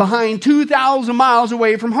behind 2,000 miles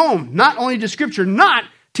away from home. Not only does Scripture not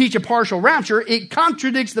teach a partial rapture, it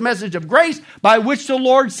contradicts the message of grace by which the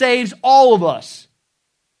Lord saves all of us.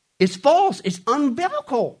 It's false. It's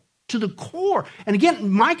unbiblical to the core. And again,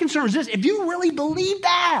 my concern is this. If you really believe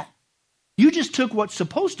that, you just took what's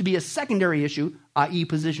supposed to be a secondary issue, i.e.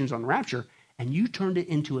 positions on rapture, and you turned it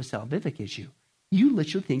into a salvific issue. You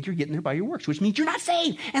literally think you're getting there by your works, which means you're not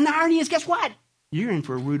saved. And the irony is, guess what? You're in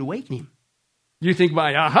for a rude awakening. You think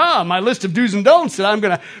my list of do's and don'ts that I'm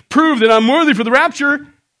going to prove that I'm worthy for the rapture.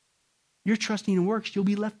 You're trusting in works. You'll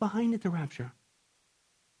be left behind at the rapture.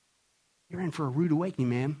 You're in for a rude awakening,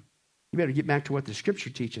 man. You better get back to what the Scripture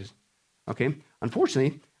teaches. Okay?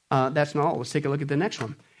 Unfortunately, that's not all. Let's take a look at the next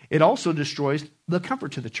one. It also destroys the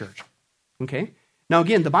comfort to the church. Okay? Now,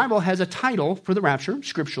 again, the Bible has a title for the rapture,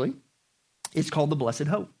 scripturally. It's called the blessed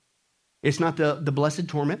hope. It's not the blessed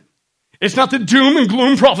torment. It's not the doom and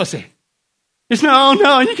gloom prophecy. It's no,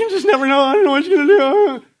 you can just never know. I don't know what you're going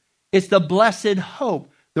to do. It's the blessed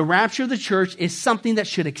hope. The rapture of the church is something that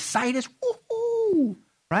should excite us. Woo-hoo,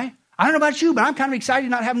 right? I don't know about you, but I'm kind of excited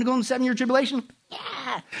not having to go in the 7-year tribulation.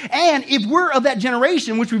 Yeah. And if we're of that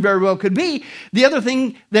generation, which we very well could be, the other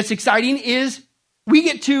thing that's exciting is we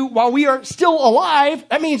get to, while we are still alive,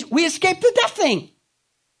 that means we escape the death thing.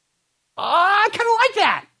 I kind of like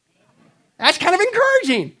that. That's kind of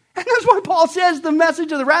encouraging. And that's why Paul says the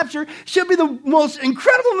message of the rapture should be the most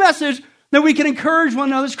incredible message that we can encourage one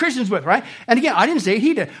another as Christians with, right? And again, I didn't say it.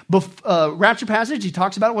 He did. Rapture passage, he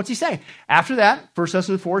talks about it. What's he say? After that, 1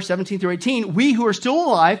 Thessalonians 4, 17 through 18, we who are still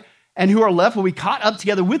alive and who are left will be caught up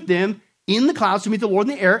together with them in the clouds to meet the Lord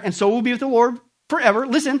in the air, and so we'll be with the Lord forever.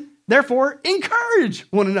 Listen, therefore, encourage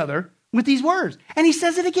one another with these words. And he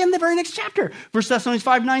says it again in the very next chapter. 1 Thessalonians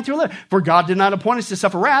 5, 9 through 11. For God did not appoint us to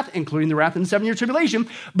suffer wrath, including the wrath in the 7-year tribulation,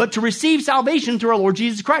 but to receive salvation through our Lord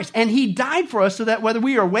Jesus Christ. And he died for us so that whether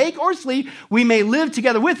we are awake or asleep, we may live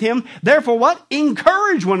together with him. Therefore what?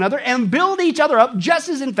 Encourage one another and build each other up, just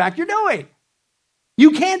as in fact you're doing.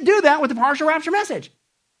 You can't do that with the partial rapture message.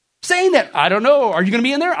 Saying that, I don't know, are you going to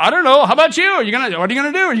be in there? I don't know. How about you? What are you going to do?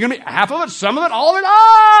 Are you going to be half of it, some of it, all of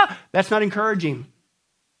it? That's not encouraging.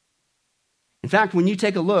 In fact, when you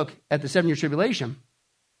take a look at the 7-year tribulation,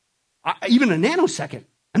 even a nanosecond,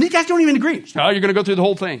 and these guys don't even agree. No, you're going to go through the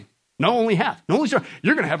whole thing. No, only half. No, only start.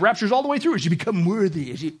 You're going to have raptures all the way through as you become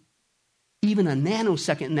worthy. Even a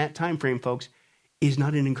nanosecond in that time frame, folks, is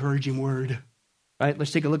not an encouraging word. Right?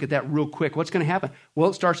 Let's take a look at that real quick. What's going to happen?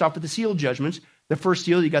 Well, it starts off with the seal judgments. The first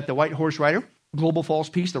seal, you got the white horse rider, global false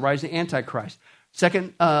peace, the rise of the Antichrist.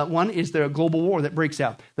 Second one is the global war that breaks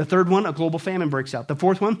out. The third one, a global famine breaks out. The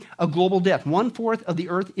fourth one, a global death. 1/4 of the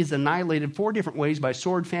earth is annihilated 4 different ways by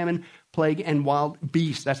sword, famine, plague, and wild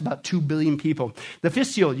beasts. That's about 2 billion people. The fifth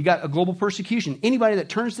seal, you got a global persecution. Anybody that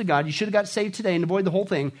turns to God, you should have got saved today and avoid the whole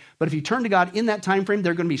thing. But if you turn to God in that time frame,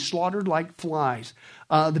 they're going to be slaughtered like flies.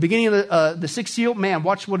 The beginning of the sixth seal, man,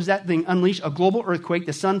 watch what does that thing unleash? A global earthquake.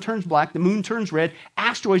 The sun turns black. The moon turns red.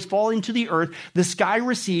 Asteroids fall into the earth. The sky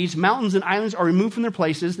recedes. Mountains and islands are removed from their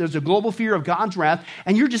places. There's a global fear of God's wrath.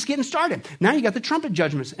 And you're just getting started. Now you got the trumpet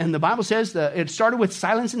judgments. And the Bible says that it started with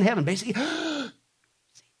silence in heaven. Basically,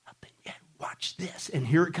 watch this. And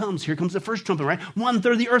here it comes. Here comes the first trumpet, right?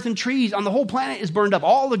 1/3 of the earth and trees on the whole planet is burned up.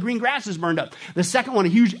 All the green grass is burned up. The second one, a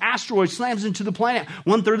huge asteroid slams into the planet.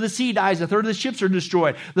 1/3 of the sea dies. 1/3 of the ships are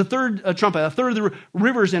destroyed. The third trumpet, 1/3 of the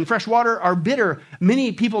rivers and fresh water are bitter.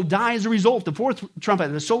 Many people die as a result. The fourth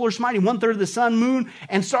trumpet, the solar smiting. 1/3 of the sun, moon,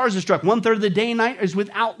 and stars are struck. 1/3 of the day and night is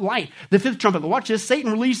without light. The fifth trumpet, watch this.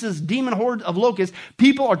 Satan releases demon horde of locusts.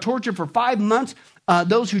 People are tortured for 5 months.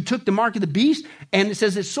 Those who took the mark of the beast, and it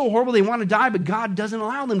says it's so horrible they want to die, but God doesn't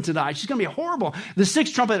allow them to die. It's just going to be horrible. The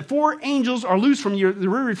sixth trumpet, 4 angels are loose from the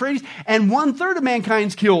river Euphrates, and 1/3 of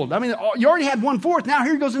mankind's killed. I mean, you already had 1/4. Now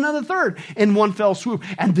here goes another third in one fell swoop.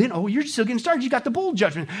 And then, you're still getting started. You got the bowl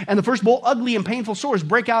judgment. And the first bowl, ugly and painful sores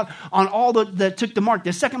break out on all that took the mark.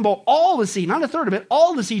 The second bowl, all the sea, not 1/3 of it,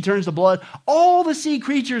 all the sea turns to blood. All the sea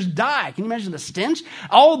creatures die. Can you imagine the stench?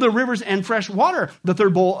 All the rivers and fresh water, the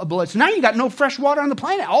third bowl of blood. So now you got no fresh water on the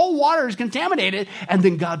planet. All water is contaminated. And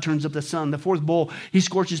then God turns up the sun. The fourth bowl, he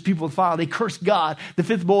scorches people with fire. They curse God. The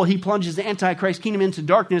fifth bowl, he plunges the Antichrist kingdom into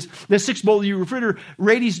darkness. The sixth bowl, the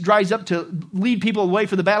Euphrates dries up to lead people away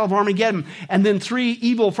for the battle of Armageddon. And then 3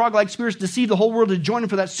 evil frog-like spirits deceive the whole world to join him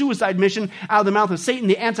for that suicide mission out of the mouth of Satan,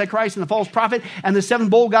 the Antichrist, and the false prophet. And the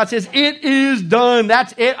seventh bowl, God says, it is done.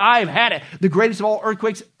 That's it. I've had it. The greatest of all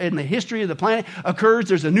earthquakes in the history of the planet occurs.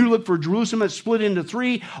 There's a new look for Jerusalem. It's split into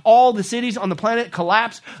 3. All the cities on the planet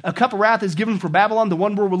collapse. A cup of wrath is given for Babylon, the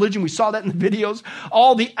one world religion. We saw that in the videos.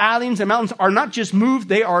 All the islands and mountains are not just moved,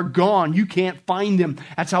 they are gone. You can't find them.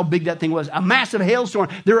 That's how big that thing was. A massive hailstorm.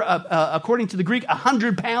 They're, according to the Greek,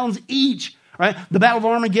 100 pounds each. Right? The battle of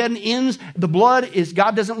Armageddon ends. The blood is,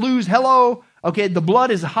 God doesn't lose. Hello. Okay, the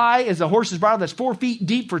blood is high as a horse's bridle that's 4 feet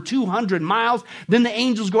deep for 200 miles. Then the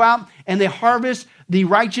angels go out and they harvest the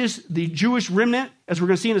righteous, the Jewish remnant, as we're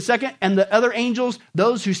going to see in a second, and the other angels,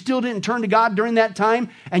 those who still didn't turn to God during that time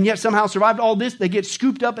and yet somehow survived all this, they get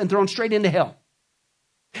scooped up and thrown straight into hell.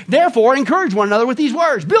 Therefore, encourage one another with these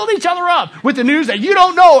words. Build each other up with the news that you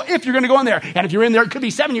don't know if you're going to go in there. And if you're in there, it could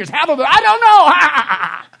be 7 years, half of it, I don't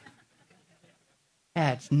know.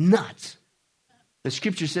 That's nuts. The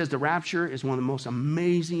scripture says the rapture is one of the most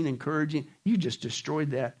amazing, encouraging. You just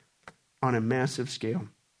destroyed that on a massive scale.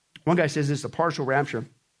 One guy says this, a partial rapture,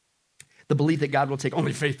 the belief that God will take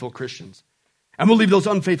only faithful Christians and will leave those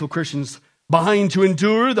unfaithful Christians behind to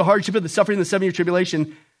endure the hardship of the suffering of the 7-year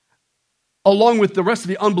tribulation along with the rest of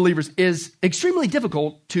the unbelievers is extremely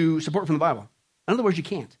difficult to support from the Bible. In other words, you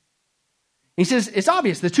can't. He says it's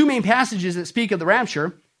obvious. The 2 main passages that speak of the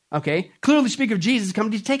rapture, clearly speak of Jesus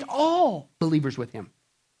coming to take all believers with him.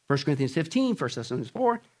 1 Corinthians 15, 1 Thessalonians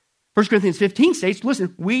 4. 1 Corinthians 15 states,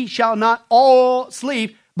 listen, we shall not all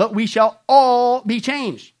sleep, but we shall all be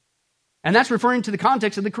changed. And that's referring to the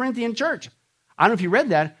context of the Corinthian church. I don't know if you read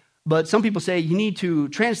that, but some people say you need to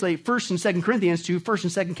translate 1 and 2 Corinthians to 1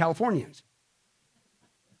 and 2 Californians.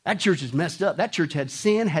 That church is messed up. That church had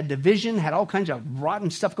sin, had division, had all kinds of rotten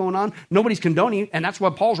stuff going on. Nobody's condoning it, and that's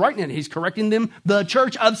what Paul's writing it. He's correcting them, the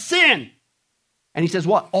church of sin. And he says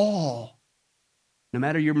what? All, no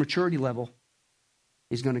matter your maturity level,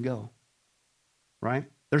 is going to go. Right?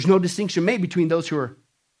 There's no distinction made between those who are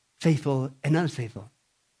faithful and unfaithful.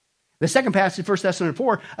 The second passage, 1 Thessalonians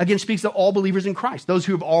 4, again speaks of all believers in Christ, those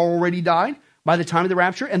who have already died by the time of the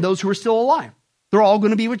rapture and those who are still alive. They're all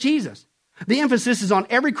going to be with Jesus. The emphasis is on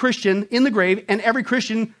every Christian in the grave, and every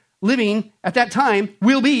Christian living at that time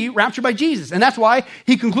will be raptured by Jesus. And that's why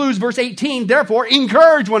he concludes verse 18, therefore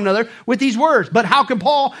encourage one another with these words. But how can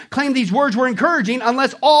Paul claim these words were encouraging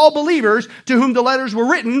unless all believers to whom the letters were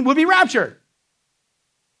written would be raptured?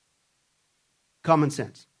 Common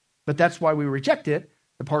sense. But that's why we reject it,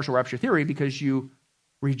 the partial rapture theory, because you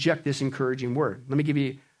reject this encouraging word. Let me give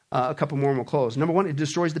you a couple more and we'll close. Number one, it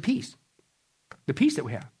destroys the peace that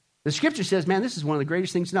we have. The scripture says, man, this is one of the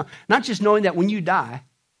greatest things to know. Not just knowing that when you die,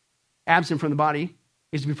 absent from the body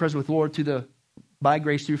is to be present with the Lord by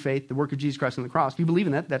grace through faith, the work of Jesus Christ on the cross. If you believe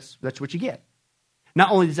in that, that's what you get.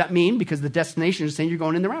 Not only does that mean, because the destination is saying you're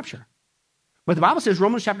going in the rapture, but the Bible says,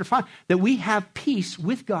 Romans chapter 5, that we have peace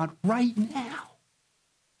with God right now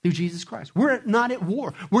through Jesus Christ. We're not at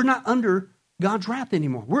war. We're not under God's wrath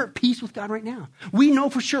anymore. We're at peace with God right now. We know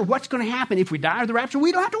for sure what's going to happen if we die or the rapture.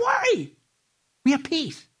 We don't have to worry. We have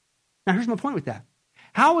peace. Now, here's my point with that.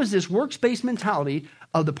 How is this works-based mentality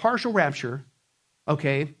of the partial rapture,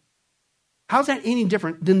 okay, how's that any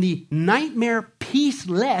different than the nightmare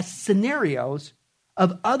peaceless scenarios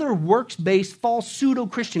of other works-based false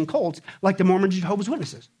pseudo-Christian cults like the Mormon Jehovah's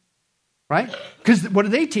Witnesses, right? Because what do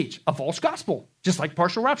they teach? A false gospel, just like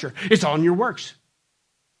partial rapture. It's on your works.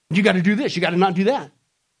 You got to do this. You got to not do that.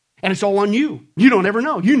 And it's all on you. You don't ever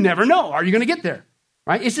know. You never know. Are you going to get there,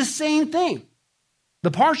 right? It's the same thing.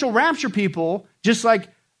 The partial rapture people, just like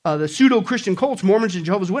the pseudo-Christian cults, Mormons and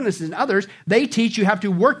Jehovah's Witnesses and others, they teach you have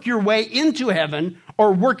to work your way into heaven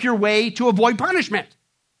or work your way to avoid punishment.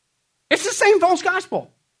 It's the same false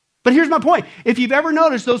gospel. But here's my point. If you've ever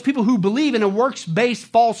noticed those people who believe in a works-based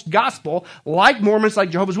false gospel, like Mormons, like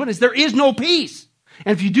Jehovah's Witnesses, there is no peace.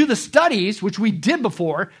 And if you do the studies, which we did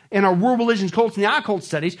before in our world religions, cults, and the occult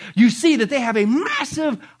studies, you see that they have a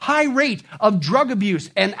massive high rate of drug abuse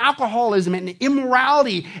and alcoholism and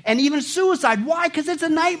immorality and even suicide. Why? Because it's a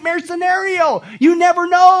nightmare scenario. You never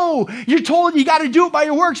know. You're told you got to do it by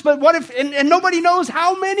your works, but what if, and nobody knows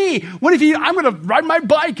how many. What if I'm going to ride my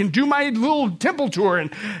bike and do my little temple tour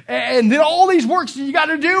and then all these works you got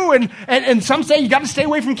to do. And some say you got to stay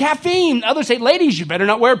away from caffeine. Others say, ladies, you better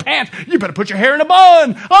not wear pants. You better put your hair in a bun.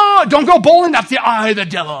 Oh, don't go bowling. That's the eye of the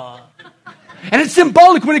devil. And it's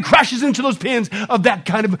symbolic when it crashes into those pins of that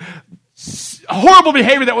kind of horrible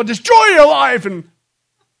behavior that will destroy your life. And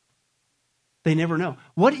they never know.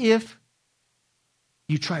 What if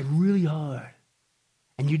you tried really hard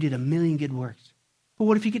and you did 1,000,000 good works? But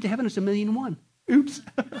what if you get to heaven, it's 1,000,001? Oops.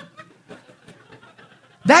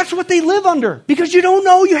 That's what they live under because you don't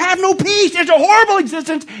know. You have no peace. It's a horrible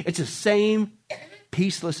existence. It's the same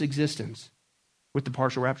peaceless existence with the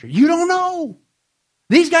partial rapture. You don't know.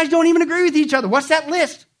 These guys don't even agree with each other. What's that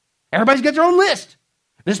list? Everybody's got their own list.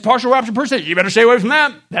 This partial rapture person, you better stay away from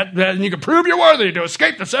that. And you can prove you're worthy to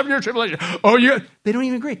escape the 7-year tribulation. Oh, yeah. They don't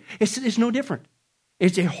even agree. It's no different.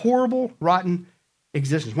 It's a horrible, rotten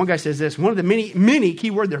existence. One guy says this, one of the many,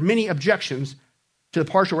 keyword there, many objections to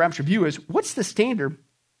the partial rapture view is, what's the standard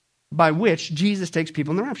by which Jesus takes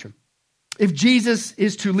people in the rapture? If Jesus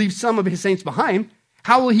is to leave some of his saints behind,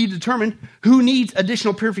 how will he determine who needs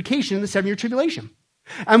additional purification in the 7-year tribulation?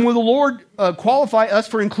 And will the Lord qualify us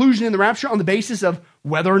for inclusion in the rapture on the basis of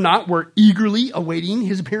whether or not we're eagerly awaiting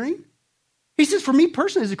his appearing? He says, for me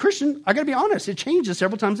personally, as a Christian, I got to be honest, it changes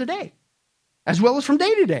several times a day, as well as from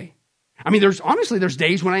day to day. I mean, there's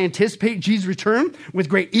days when I anticipate Jesus' return with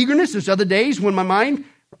great eagerness. There's other days when my mind,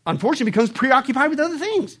 unfortunately, becomes preoccupied with other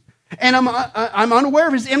things. And I'm unaware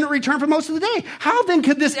of his imminent return for most of the day. How then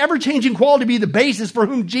could this ever-changing quality be the basis for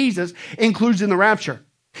whom Jesus includes in the rapture?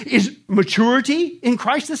 Is maturity in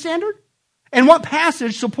Christ the standard? And what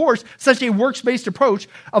passage supports such a works-based approach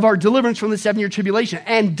of our deliverance from the 7-year tribulation?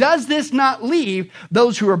 And does this not leave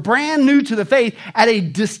those who are brand new to the faith at a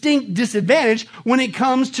distinct disadvantage when it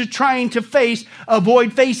comes to trying to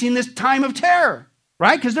avoid facing this time of terror?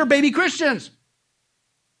 Right? Because they're baby Christians.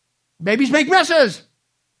 Babies make messes.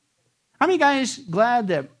 How many guys glad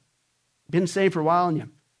that been saved for a while and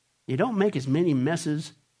you don't make as many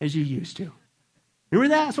messes as you used to?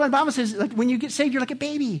 Remember that? That's why the Bible says, like, when you get saved, you're like a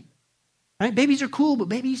baby. Right? Babies are cool, but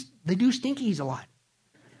babies, they do stinkies a lot.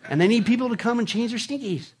 And they need people to come and change their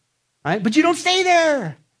stinkies. Right? But you don't stay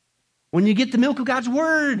there. When you get the milk of God's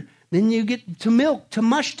word, then you get to milk, to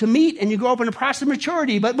mush, to meat, and you grow up in a process of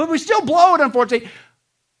maturity. But we still blow it, unfortunately.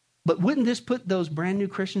 But wouldn't this put those brand new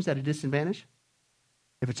Christians at a disadvantage?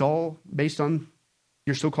 If it's all based on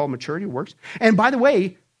your so-called maturity works. And by the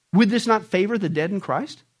way, would this not favor the dead in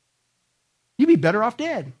Christ? You'd be better off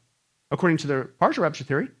dead, according to the partial rapture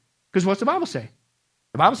theory. Because what's the Bible say?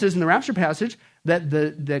 The Bible says in the rapture passage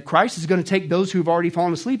that Christ is going to take those who have already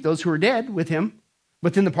fallen asleep, those who are dead with him.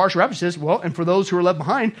 But then the partial rapture says, well, and for those who are left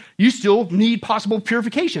behind, you still need possible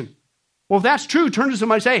purification. Well, if that's true, turn to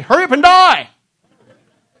somebody and say, hurry up and die.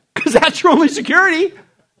 Because that's your only security.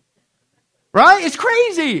 Right? It's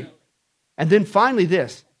crazy. And then finally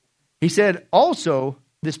this. He said, also,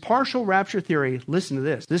 this partial rapture theory, listen to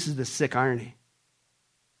this. This is the sick irony.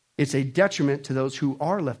 It's a detriment to those who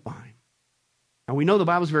are left behind. Now, we know the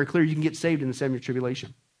Bible is very clear. You can get saved in the 7-year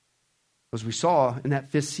tribulation. As we saw in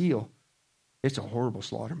that 5th seal, it's a horrible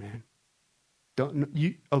slaughter, man.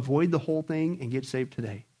 You avoid the whole thing and get saved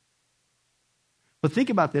today. But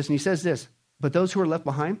think about this, and he says this, but those who are left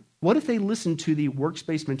behind, what if they listen to the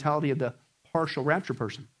works-based mentality of the partial rapture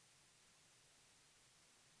person?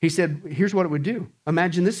 He said, here's what it would do.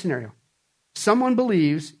 Imagine this scenario. Someone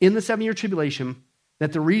believes in the 7-year tribulation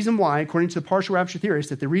that the reason why, according to the partial rapture theorists,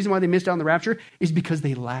 that the reason why they missed out on the rapture is because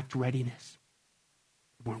they lacked readiness.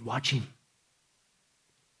 They weren't watching.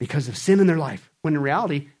 Because of sin in their life. When in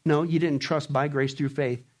reality, no, you didn't trust by grace through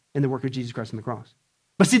faith in the work of Jesus Christ on the cross.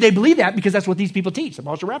 But see, they believe that because that's what these people teach, the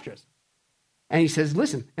partial rapturists. And he says,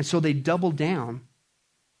 listen, and so they double down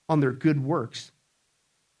on their good works,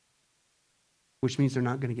 which means they're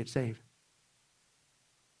not going to get saved.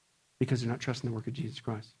 Because they're not trusting the work of Jesus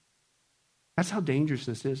Christ. That's how dangerous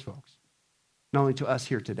this is, folks. Not only to us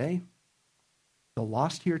here today, the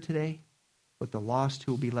lost here today, but the lost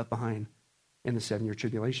who will be left behind in the 7-year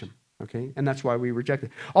tribulation, okay? And that's why we reject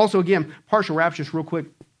it. Also, again, partial rapture, just real quick.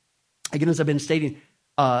 Again, as I've been stating,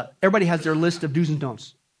 everybody has their list of do's and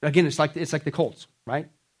don'ts. Again, it's like the cults, right?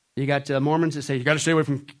 You got Mormons that say, you got to stay away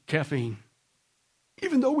from caffeine.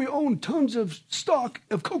 Even though we own tons of stock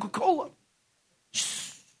of Coca-Cola.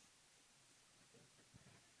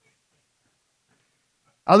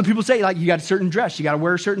 Other people say, like, you got a certain dress, you got to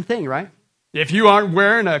wear a certain thing, right? If you aren't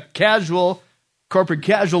wearing a corporate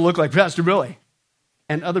casual look like Pastor Billy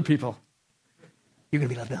and other people, you're going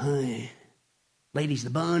to be left behind. Ladies, the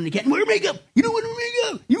bun, you can't wear makeup. You don't wear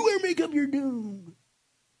makeup. You wear makeup, you're doomed.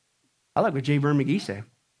 I like what J. Vern McGee said.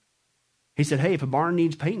 He said, hey, if a barn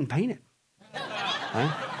needs painting, paint it.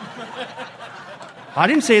 Right? I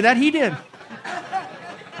didn't say that, he did.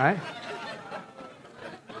 Right?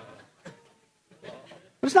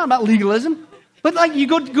 But it's not about legalism. But like you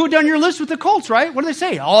go down your list with the cults, right? What do they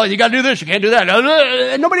say? Oh, you got to do this, you can't do that.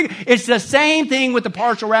 Nobody. It's the same thing with the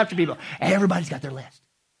partial rapture people. Everybody's got their list,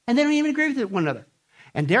 and they don't even agree with one another.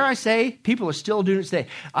 And dare I say, people are still doing it today.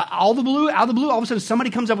 Out of the blue, all of a sudden, somebody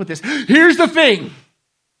comes up with this. Here's the thing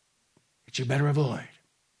that you better avoid,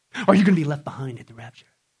 or you're going to be left behind at the rapture.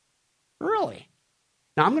 Really?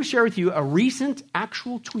 Now, I'm going to share with you a recent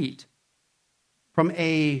actual tweet from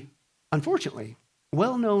a, unfortunately,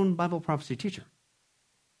 well-known Bible prophecy teacher.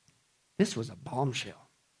 This was a bombshell.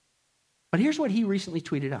 But here's what he recently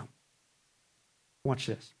tweeted out. Watch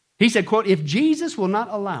this. He said, quote, if Jesus will not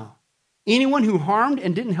allow anyone who harmed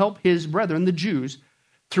and didn't help his brethren, the Jews,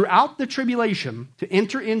 throughout the tribulation to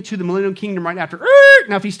enter into the millennial kingdom right after,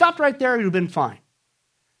 now if he stopped right there, it would have been fine.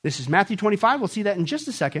 This is Matthew 25. We'll see that in just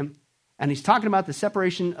a second. And he's talking about the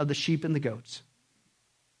separation of the sheep and the goats,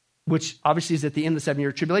 which obviously is at the end of the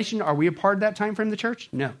 7-year tribulation. Are we a part of that time frame, the church?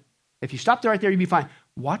 No. If you stopped right there, you'd be fine.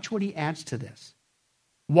 Watch what he adds to this.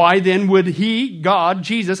 Why then would he, God,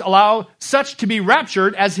 Jesus, allow such to be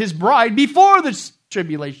raptured as his bride before the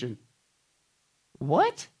tribulation?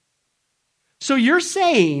 What? So you're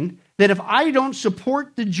saying that if I don't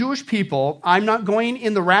support the Jewish people, I'm not going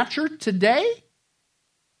in the rapture today?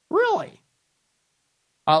 Really?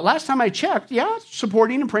 Last time I checked,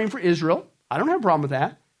 supporting and praying for Israel. I don't have a problem with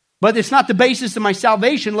that. But it's not the basis of my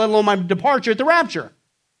salvation, let alone my departure at the rapture.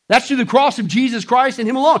 That's through the cross of Jesus Christ and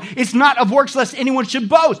him alone. It's not of works lest anyone should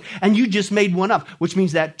boast. And you just made one up, which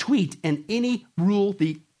means that tweet and any rule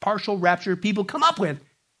the partial rapture people come up with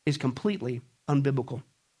is completely unbiblical.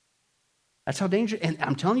 That's how dangerous. And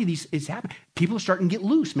I'm telling you, it's happening. People are starting to get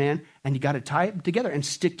loose, man. And you got to tie it together and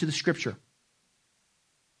stick to the scripture.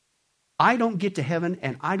 I don't get to heaven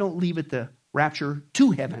and I don't leave at the rapture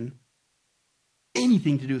to heaven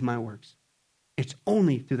anything to do with my works. It's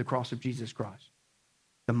only through the cross of Jesus Christ.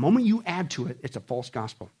 The moment you add to it, it's a false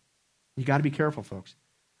gospel. You got to be careful, folks.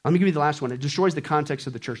 Let me give you the last one. It destroys the context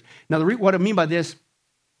of the church. Now, what I mean by this,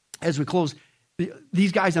 as we close,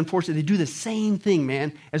 These guys, unfortunately, they do the same thing,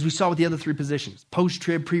 man, as we saw with the other three positions: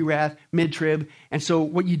 post-trib, pre-wrath, mid-trib. And so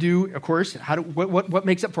what you do, of course, what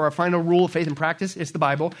makes up for our final rule of faith and practice? It's the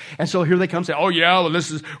Bible. And so here they come say, oh yeah, well,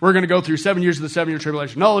 we're going to go through 7 years of the 7-year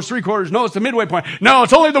tribulation. No, it's 3/4. No, it's the midway point. No,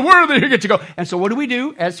 it's only the word that you get to go. And so what do we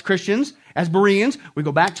do as Christians, as Bereans? We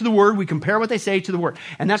go back to the word. We compare what they say to the word.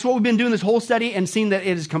 And that's what we've been doing this whole study, and seeing that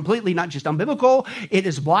it is completely not just unbiblical, it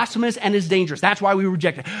is blasphemous and is dangerous. That's why we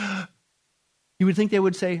reject it. You would think they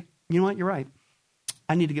would say, you know what, you're right.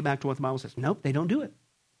 I need to get back to what the Bible says. Nope, they don't do it.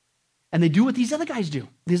 And they do what these other guys do,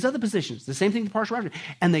 these other positions, the same thing with partial rapture.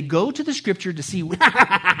 And they go to the scripture to see,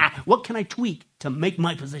 what can I tweak to make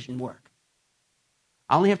my position work?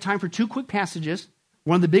 I only have time for 2 quick passages.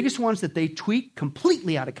 One of the biggest ones that they tweak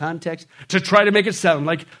completely out of context to try to make it sound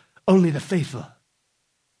like only the faithful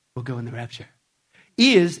will go in the rapture,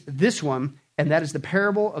 is this one, and that is the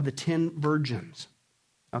parable of the 10 virgins.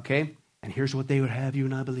 Okay? And here's what they would have you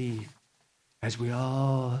and I believe as we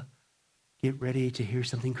all get ready to hear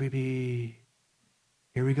something creepy.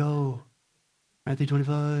 Here we go. Matthew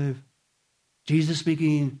 25. Jesus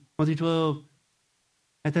speaking. Matthew 12.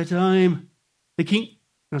 At that time, the king...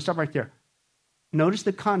 No, stop right there. Notice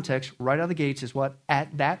the context right out of the gates is what?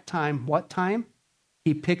 At that time. What time?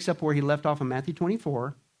 He picks up where he left off in Matthew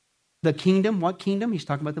 24. The kingdom. What kingdom? He's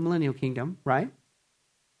talking about the millennial kingdom, right?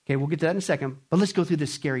 Okay, we'll get to that in a second, but let's go through the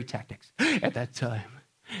scary tactics. At that time,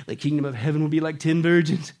 the kingdom of heaven will be like 10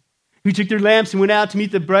 virgins who took their lamps and went out to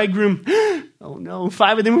meet the bridegroom. Oh no,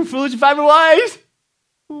 5 of them were foolish and 5 were wise.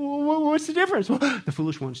 What's the difference? Well, the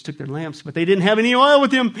foolish ones took their lamps, but they didn't have any oil with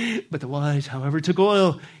them. But the wise, however, took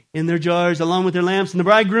oil in their jars along with their lamps. And the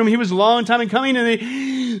bridegroom, he was a long time in coming,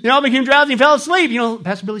 and they all became drowsy and fell asleep. You know,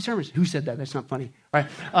 Pastor Billy Sermons. Who said that? That's not funny. All right.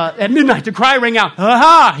 At midnight, the cry rang out,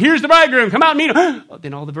 aha, here's the bridegroom. Come out and meet him.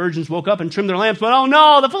 Then all the virgins woke up and trimmed their lamps. But oh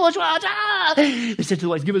no, the foolish ones. They said to the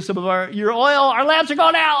wise, give us some of your oil. Our lamps are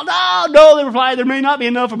going out. No, they replied, there may not be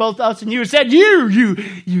enough for both us and you. Said,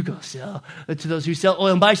 you go sell to those who sell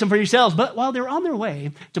oil and buy some for yourselves. But while they were on their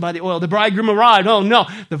way to buy the oil, the bridegroom arrived. Oh no,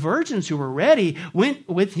 the virgins who were ready went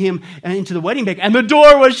with him into the wedding banquet, and the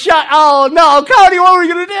door was shut. Oh no, Cody, what are we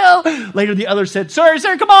going to do? Later the others said, sir,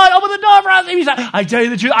 come on, open the door for us. And he said, I tell you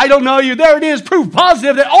the truth, I don't know you. There it is, proof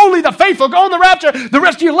positive that only the faithful go in the rapture. The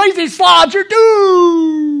rest of you lazy slobs, you're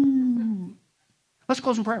doomed. Let's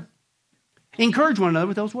close in prayer. Encourage one another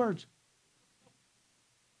with those words.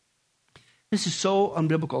 This is so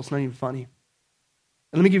unbiblical, it's not even funny.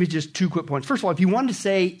 And let me give you just 2 quick points. First of all,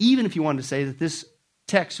 even if you wanted to say that this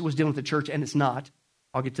text was dealing with the church, and it's not,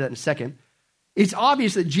 I'll get to that in a second. It's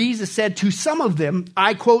obvious that Jesus said to some of them,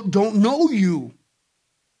 I quote, don't know you,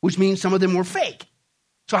 which means some of them were fake.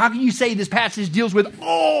 So how can you say this passage deals with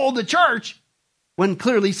all the church when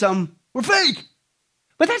clearly some were fake?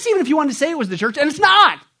 But that's even if you wanted to say it was the church, and it's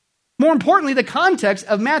not. More importantly, the context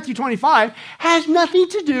of Matthew 25 has nothing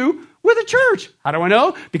to do with the church. How do I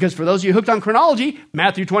know? Because for those of you hooked on chronology,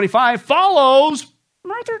 Matthew 25 follows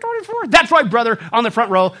Matthew 24. That's right, brother, on the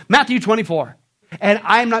front row, Matthew 24. And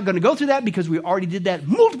I'm not going to go through that because we already did that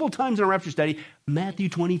multiple times in our rapture study. Matthew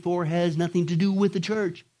 24 has nothing to do with the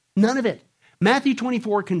church. None of it. Matthew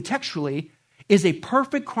 24 contextually is a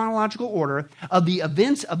perfect chronological order of the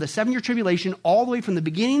events of the 7-year tribulation, all the way from the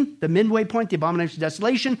beginning, the midway point, the abomination of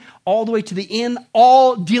desolation, all the way to the end,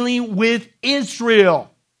 all dealing with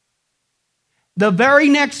Israel. The very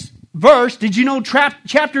next verse, did you know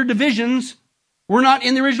chapter divisions were not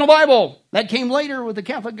in the original Bible? That came later with the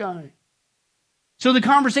Catholic guy. So the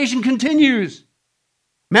conversation continues.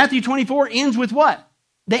 Matthew 24 ends with what?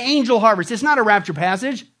 The angel harvest. It's not a rapture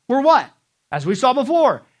passage. We're what? As we saw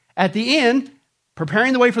before. At the end,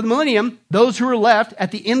 preparing the way for the millennium, those who are left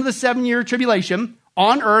at the end of the 7-year tribulation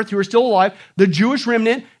on earth who are still alive, the Jewish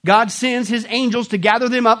remnant, God sends his angels to gather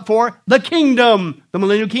them up for the kingdom, the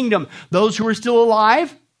millennial kingdom. Those who are still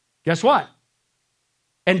alive, guess what?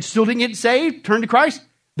 And still didn't get saved, turn to Christ.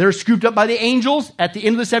 They're scooped up by the angels at the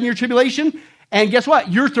end of the 7-year tribulation. And guess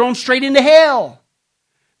what? You're thrown straight into hell.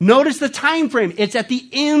 Notice the time frame. It's at the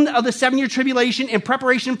end of the 7-year tribulation in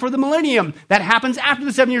preparation for the millennium. That happens after the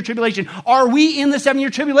 7-year tribulation. Are we in the 7-year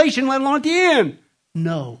tribulation, let alone at the end?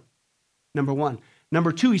 No. Number one.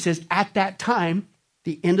 Number two, he says, at that time,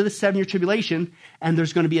 the end of the 7-year tribulation, and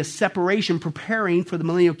there's going to be a separation preparing for the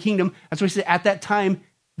millennial kingdom. That's why he said, at that time,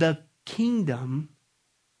 the kingdom.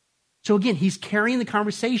 So again, he's carrying the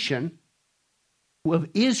conversation of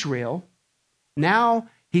Israel. Now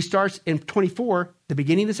he starts in 24, the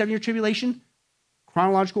beginning of the 7-year tribulation,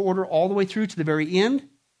 chronological order all the way through to the very end.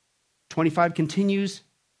 25 continues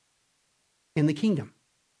in the kingdom.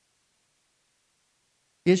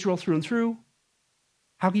 Israel through and through.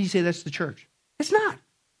 How can you say that's the church? It's not.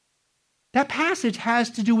 That passage has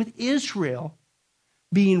to do with Israel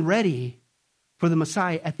being ready for the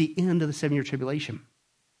Messiah at the end of the 7-year tribulation,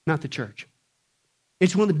 not the church.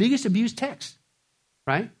 It's one of the biggest abused texts,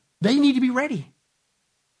 right? They need to be ready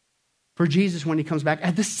for Jesus when he comes back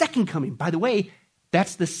at the second coming. By the way,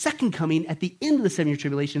 that's the second coming at the end of the 7-year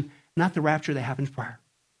tribulation, not the rapture that happens prior.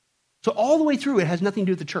 So all the way through, it has nothing to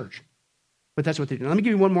do with the church. But that's what they do. Let me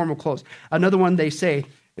give you one more and we'll close. Another one they say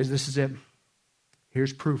is this is it.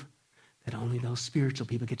 Here's proof that only those spiritual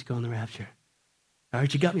people get to go in the rapture. All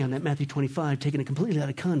right, you got me on that Matthew 25, taking it completely out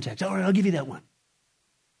of context. All right, I'll give you that one.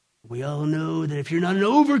 We all know that if you're not an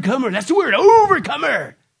overcomer, that's the word,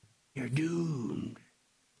 overcomer, you're doomed.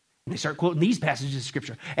 And they start quoting these passages of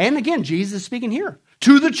Scripture. And again, Jesus is speaking here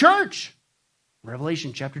to the church.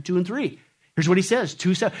 Revelation chapter 2 and 3. Here's what he says.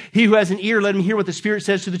 He who has an ear, let him hear what the Spirit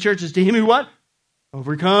says to the churches. To him who what?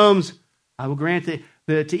 Overcomes. I will grant to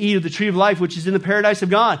eat of the tree of life, which is in the paradise of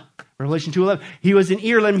God. Revelation 2:11. He who has an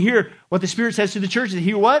ear, let him hear what the Spirit says to the churches.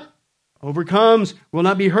 He who what? Overcomes. Will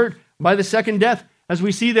not be hurt by the second death, as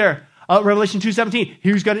we see there. Revelation 2:17. He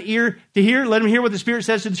who's got an ear to hear, let him hear what the Spirit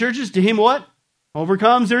says to the churches. To him what?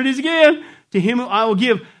 Overcomes. There it is again. To him I will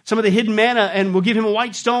give some of the hidden manna, and will give him a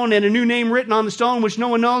white stone and a new name written on the stone, which no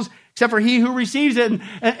one knows except for he who receives it.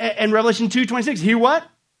 And Revelation 2:26. He what?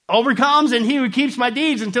 Overcomes, and he who keeps my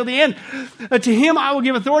deeds until the end. To him I will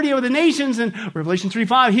give authority over the nations. And Revelation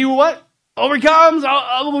 3:5. He who what? Overcomes.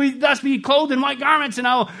 I will thus be clothed in white garments, and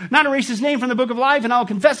I will not erase his name from the book of life, and I will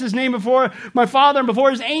confess his name before my Father and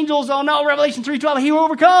before his angels. Oh no, Revelation 3:12, he who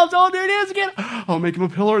overcomes. Oh, there it is again. I'll make him a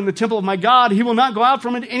pillar in the temple of my God. He will not go out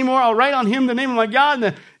from it anymore. I'll write on him the name of my God and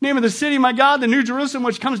the name of the city of my God, the new Jerusalem,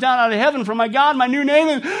 which comes down out of heaven from my God, my new name.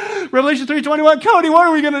 And Revelation 3:21, Cody, what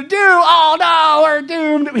are we going to do? Oh no, we're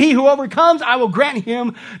doomed. He who overcomes, I will grant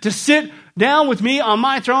him to sit down with me on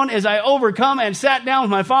my throne as I overcome and sat down with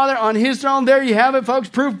my Father on his throne. There you have it, folks.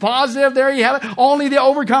 Proof positive. There you have it. Only the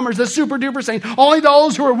overcomers, the super duper saints, only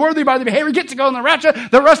those who are worthy by the behavior get to go in the rapture.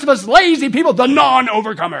 The rest of us lazy people, the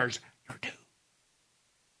non-overcomers, you're doomed.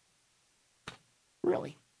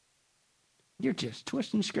 Really? You're just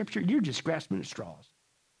twisting Scripture. You're just grasping at straws.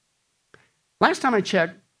 Last time I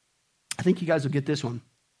checked, I think you guys will get this one.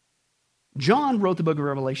 John wrote the book of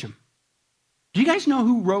Revelation. Do you guys know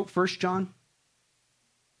who wrote 1 John?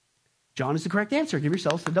 John is the correct answer. Give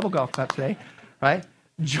yourselves a double golf clap today, right?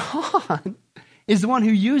 John is the one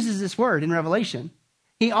who uses this word in Revelation.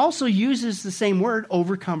 He also uses the same word,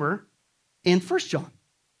 overcomer, in 1 John.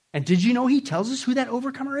 And did you know he tells us who that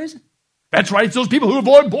overcomer is? That's right. It's those people who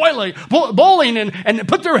avoid bowling and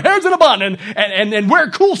put their hairs in a bun and wear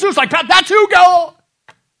cool suits like that. That's who go.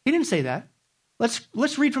 He didn't say that.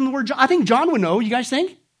 Let's read from the word John. I think John would know. You guys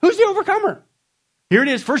think? Who's the overcomer? Here it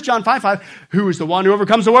is, 1 John 5:5. Who is the one who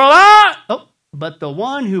overcomes the world? But the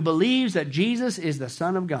one who believes that Jesus is the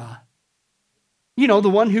Son of God. You know, the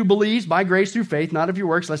one who believes by grace through faith, not of your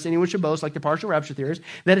works, lest anyone should boast, like the partial rapture theorists,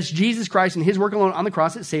 that it's Jesus Christ and his work alone on the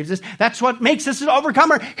cross that saves us. That's what makes us an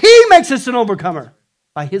overcomer. He makes us an overcomer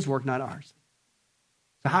by his work, not ours.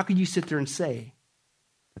 So how could you sit there and say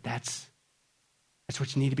that that's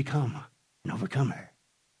what you need to become, an overcomer?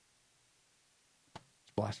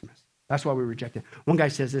 It's blasphemous. That's why we reject it. One guy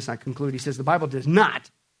says this, and I conclude. He says, the Bible does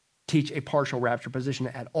not teach a partial rapture position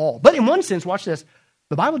at all. But in one sense, watch this,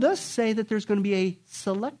 the Bible does say that there's going to be a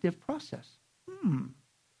selective process.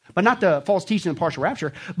 But not the false teaching of partial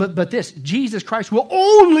rapture, but this, Jesus Christ will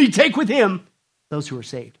only take with him those who are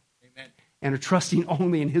saved. Amen. And are trusting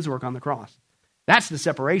only in his work on the cross. That's the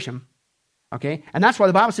separation. Okay? And that's why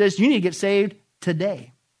the Bible says you need to get saved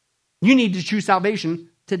today. You need to choose salvation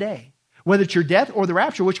today. Whether it's your death or the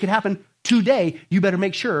rapture, which could happen today, you better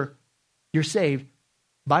make sure you're saved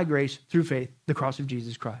by grace through faith, the cross of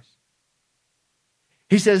Jesus Christ.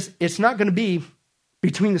 He says it's not going to be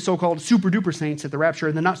between the so-called super-duper saints at the rapture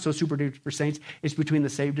and the not-so-super-duper saints. It's between the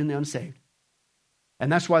saved and the unsaved.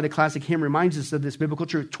 And that's why the classic hymn reminds us of this biblical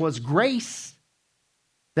truth. 'Twas grace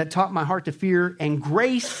that taught my heart to fear, and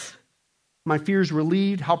grace my fears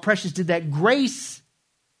relieved. How precious did that grace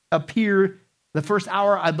appear the first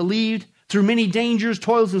hour I believed. Through many dangers,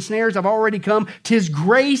 toils, and snares I've already come. 'Tis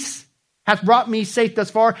grace hath brought me safe thus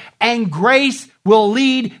far, and grace will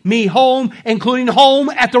lead me home, including home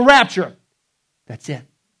at the rapture. That's it.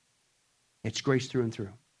 It's grace through and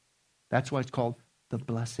through. That's why it's called the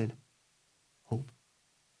blessed hope.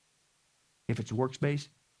 If it's works-based,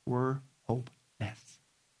 we're hopeless.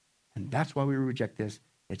 And that's why we reject this.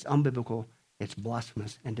 It's unbiblical, it's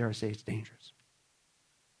blasphemous, and dare I say it's dangerous.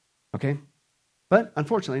 Okay? But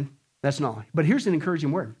unfortunately, that's not. But here's an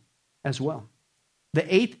encouraging word as well.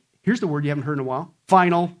 The eighth, here's the word you haven't heard in a while.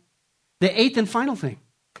 Final. The eighth and final thing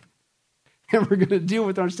that we're going to deal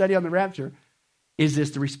with our study on the rapture is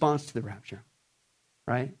the response to the rapture,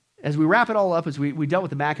 right? As we wrap it all up, as we dealt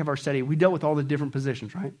with the back of our study, we dealt with all the different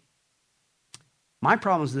positions, right? My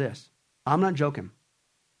problem is this. I'm not joking.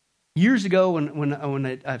 Years ago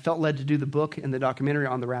when I felt led to do the book and the documentary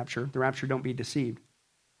on the rapture, Don't Be Deceived,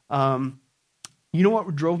 you know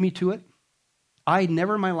what drove me to it? I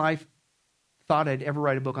never in my life thought I'd ever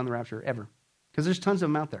write a book on the rapture, ever. Because there's tons of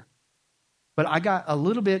them out there. But I got a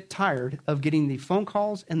little bit tired of getting the phone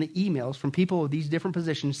calls and the emails from people of these different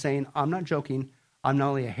positions saying, I'm not joking, I'm not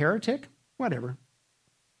only a heretic, whatever.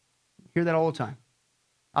 Hear that all the time.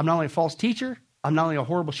 I'm not only a false teacher, I'm not only a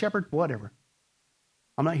horrible shepherd, whatever.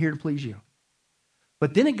 I'm not here to please you.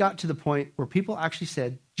 But then it got to the point where people actually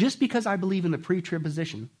said, just because I believe in the pre-trib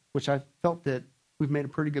position, which I felt that we've made a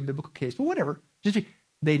pretty good biblical case, but whatever,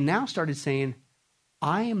 they now started saying,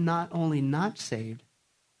 I am not only not saved,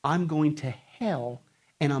 I'm going to hell,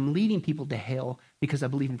 and I'm leading people to hell because I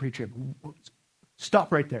believe in pre-trib.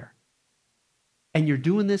 Stop right there. And you're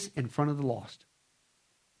doing this in front of the lost.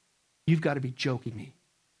 You've got to be joking me.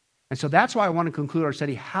 And so that's why I want to conclude our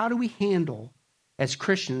study. How do we handle, as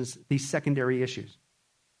Christians, these secondary issues?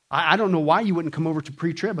 I don't know why you wouldn't come over to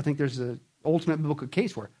pre-trib. I think there's an ultimate biblical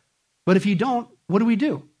case for it. But if you don't, what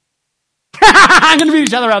do? I'm going to beat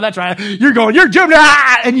each other out. That's right. You're Jew.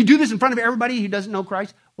 And you do this in front of everybody who doesn't know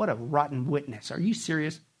Christ? What a rotten witness. Are you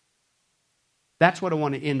serious? That's what I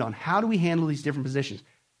want to end on. How do we handle these different positions?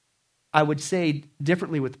 I would say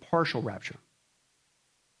differently with partial rapture.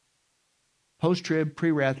 Post-trib,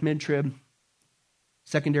 pre-wrath, mid-trib,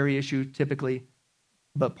 secondary issue typically.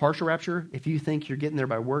 But partial rapture, if you think you're getting there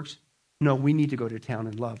by works, no, we need to go to town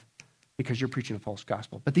in love because you're preaching a false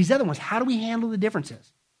gospel. But these other ones, how do we handle the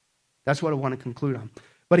differences? That's what I want to conclude on.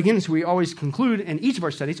 But again, as we always conclude in each of our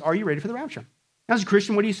studies, are you ready for the rapture? As a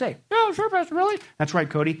Christian, what do you say? Yeah, sure, Pastor, really? That's right,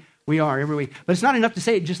 Cody. We are every week. But it's not enough to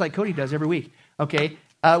say it just like Cody does every week, okay?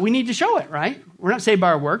 We need to show it, right? We're not saved by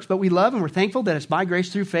our works, but we love and we're thankful that it's by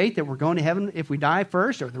grace through faith that we're going to heaven if we die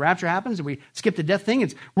first or if the rapture happens and we skip the death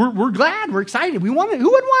thing. We're glad. We're excited. Who wouldn't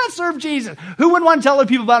want to serve Jesus? Who wouldn't want to tell other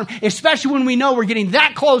people about him? Especially when we know we're getting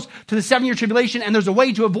that close to the 7-year tribulation and there's a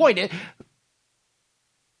way to avoid it.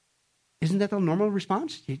 Isn't that the normal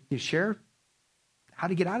response? You share how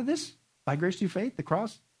to get out of this? By grace through faith, the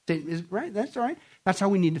cross. Is right? That's all right. That's how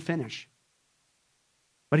we need to finish.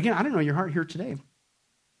 But again, I don't know your heart here today.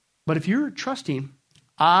 But if you're trusting,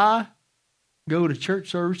 I go to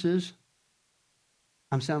church services.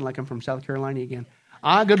 I'm sounding like I'm from South Carolina again.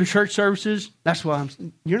 I go to church services. That's why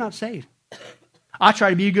you're not saved. I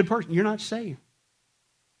try to be a good person. You're not saved.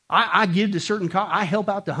 I give to certain I help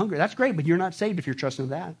out the hungry. That's great, but you're not saved if you're trusting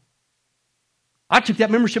that. I took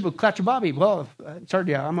that membership with Clatcher Bobby. Well,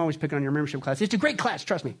 sorry, I'm always picking on your membership class. It's a great class,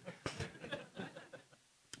 trust me.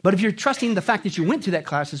 But if you're trusting the fact that you went to that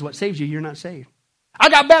class is what saves you, you're not saved. I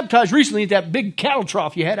got baptized recently at that big cattle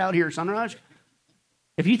trough you had out here at Sunrise.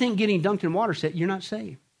 If you think getting dunked in water set, you're not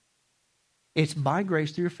saved. It's by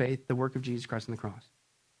grace through your faith, the work of Jesus Christ on the cross.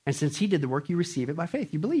 And since he did the work, you receive it by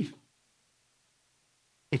faith. You believe.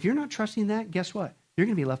 If you're not trusting that, guess what? You're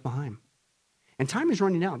going to be left behind. And time is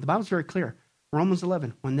running out. The Bible's very clear. Romans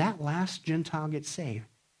 11, when that last Gentile gets saved,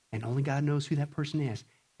 and only God knows who that person is,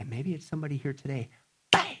 and maybe it's somebody here today,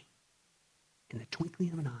 bang! In the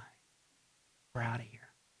twinkling of an eye, we're out of here.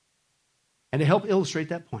 And to help illustrate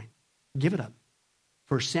that point, give it up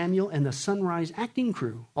for Samuel and the Sunrise acting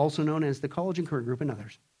crew, also known as the College and Career Group and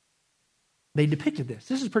others. They depicted this.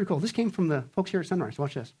 This is pretty cool. This came from the folks here at Sunrise.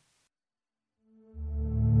 Watch this.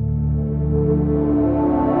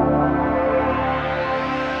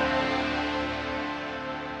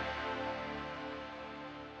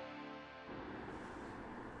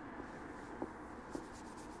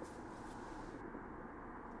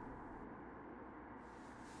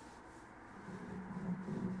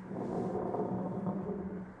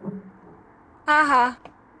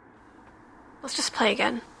 Let's just play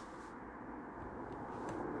again.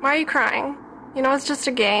 Why are you crying? You know, it's just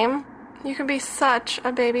a game. You can be such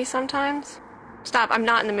a baby sometimes. Stop, I'm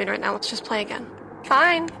not in the mood right now. Let's just play again.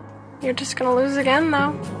 Fine. You're just gonna lose again,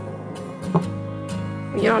 though.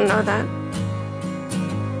 You don't know that.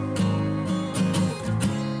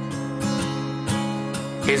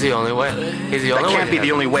 He's the only way. He's the only way. That can't be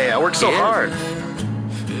the only way. I worked so hard.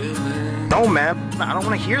 No, man. I don't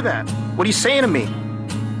want to hear that. What are you saying to me?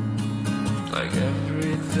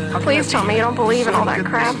 Please tell me you don't believe in all that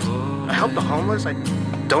crap. I help the homeless. I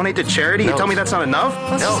donate to charity. You tell me that's not enough?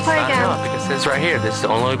 Let's just play again. No, because it says right here, this is the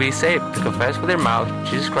only way to be saved. To confess with your mouth,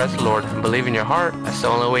 Jesus Christ the Lord, and believe in your heart, that's the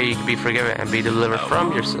only way you can be forgiven and be delivered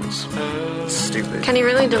from your sins. Stupid. Can he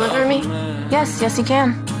really deliver me? Yes, he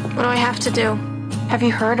can. What do I have to do? Have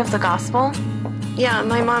you heard of the gospel? Yeah,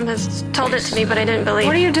 my mom has told it to me, but I didn't believe.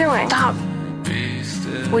 What are you doing? Stop.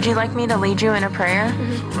 Would you like me to lead you in a prayer?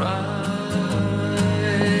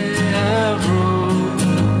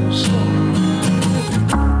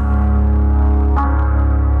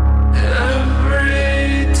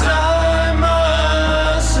 Every time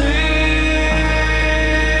I see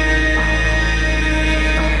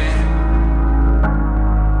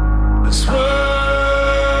this world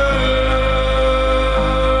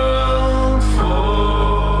falling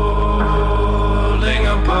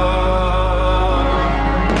apart,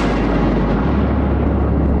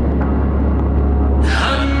 I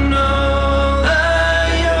know that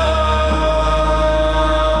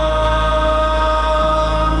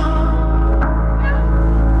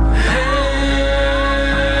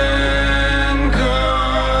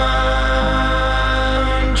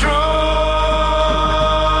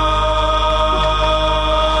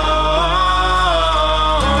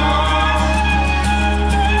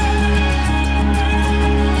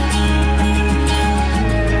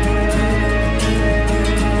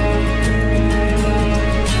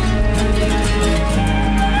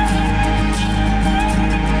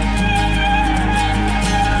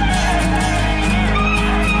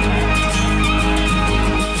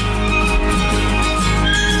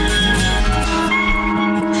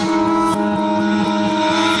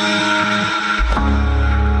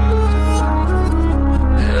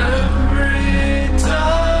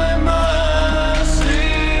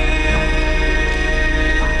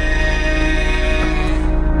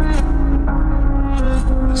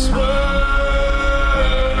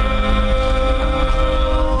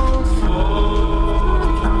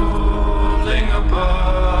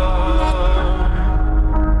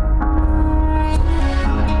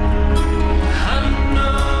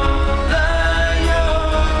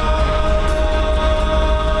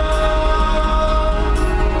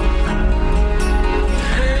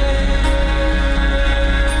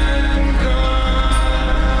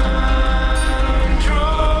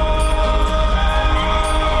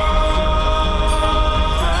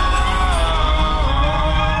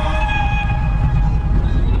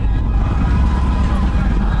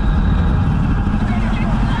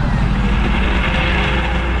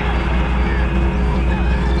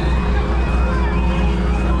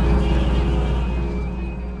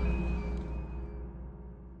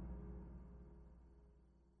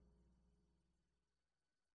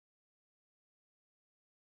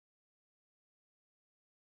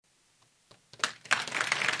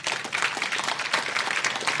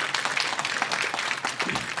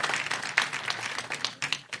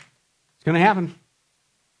It's going to happen.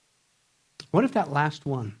 What if that last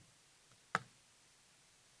one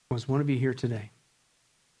was one of you here today?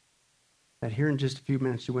 That here in just a few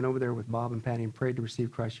minutes you went over there with Bob and Patty and prayed to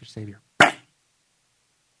receive Christ your Savior. And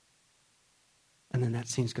then that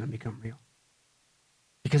scene's going to become real.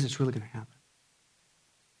 Because it's really going to happen.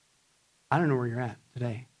 I don't know where you're at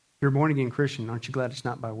today. If you're a born-again Christian, aren't you glad it's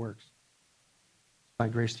not by works? It's by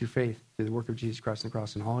grace through faith, through the work of Jesus Christ on the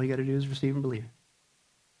cross. And all you got to do is receive and believe it.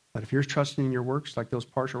 But if you're trusting in your works like those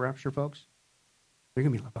partial rapture folks, you're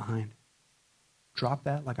going to be left behind. Drop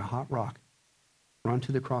that like a hot rock. Run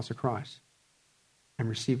to the cross of Christ and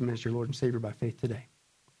receive Him as your Lord and Savior by faith today.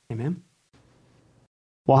 Amen?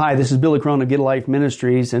 Well, hi, this is Billy Crone of Get a Life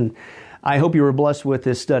Ministries, and I hope you were blessed with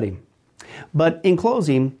this study. But in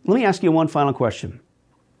closing, let me ask you one final question.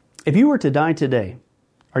 If you were to die today,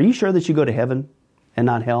 are you sure that you go to heaven and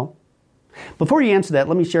not hell? Before you answer that,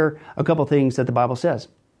 let me share a couple things that the Bible says.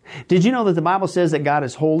 Did you know that the Bible says that God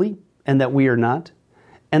is holy and that we are not?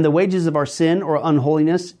 And the wages of our sin or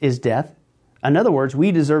unholiness is death. In other words,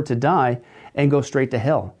 we deserve to die and go straight to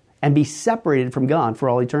hell and be separated from God for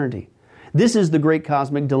all eternity. This is the great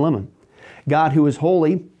cosmic dilemma. God who is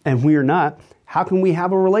holy and we are not, how can we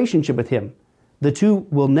have a relationship with Him? The two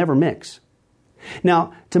will never mix.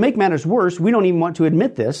 Now, to make matters worse, we don't even want to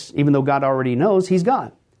admit this, even though God already knows He's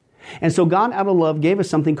God. And so God, out of love, gave us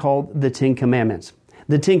something called the Ten Commandments.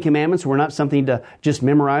 The Ten Commandments were not something to just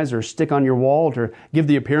memorize or stick on your wall to give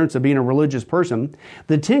the appearance of being a religious person.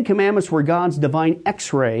 The Ten Commandments were God's divine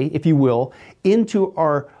X-ray, if you will, into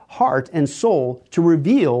our heart and soul to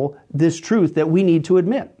reveal this truth that we need to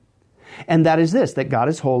admit. And that is this, that God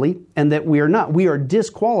is holy and that we are not. We are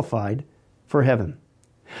disqualified for heaven.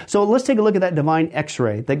 So let's take a look at that divine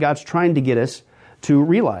X-ray that God's trying to get us to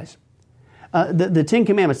realize. The Ten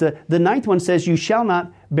Commandments, the ninth one says, you shall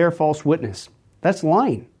not bear false witness. That's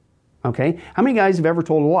lying. Okay? How many guys have ever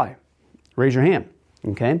told a lie? Raise your hand.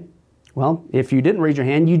 Okay? Well, if you didn't raise your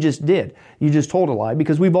hand, you just did. You just told a lie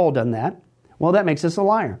because we've all done that. Well, that makes us a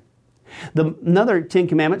liar. Another 10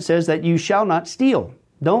 Commandment says that you shall not steal.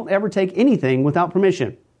 Don't ever take anything without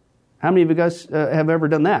permission. How many of you guys have ever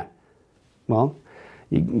done that? Well,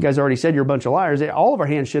 you guys already said you're a bunch of liars. All of our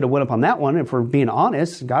hands should have went up on that one if we're being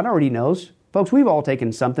honest. God already knows. Folks, we've all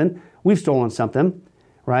taken something. We've stolen something,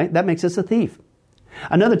 right? That makes us a thief.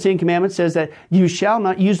 Another 10 Commandment says that you shall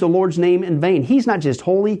not use the Lord's name in vain. He's not just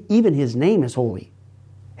holy, even His name is holy.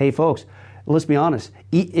 Hey, folks, let's be honest.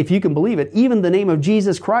 If you can believe it, even the name of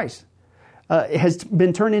Jesus Christ has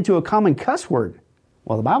been turned into a common cuss word.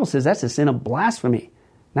 Well, the Bible says that's a sin of blasphemy.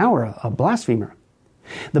 Now we're a blasphemer.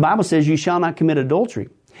 The Bible says you shall not commit adultery.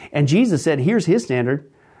 And Jesus said, here's His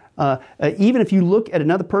standard. Even if you look at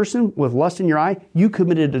another person with lust in your eye, you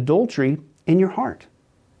committed adultery in your heart.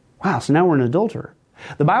 Wow, so now we're an adulterer.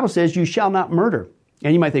 The Bible says you shall not murder.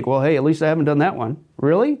 And you might think, well, hey, at least I haven't done that one.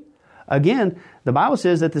 Really? Again, the Bible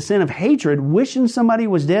says that the sin of hatred, wishing somebody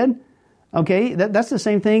was dead, okay, that's the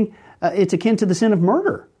same thing. It's akin to the sin of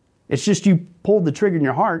murder. It's just you pulled the trigger in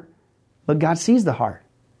your heart, but God sees the heart.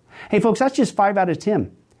 Hey, folks, that's just 5 out of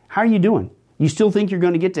 10. How are you doing? You still think you're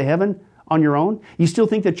going to get to heaven on your own? You still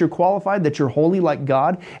think that you're qualified, that you're holy like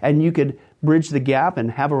God, and you could bridge the gap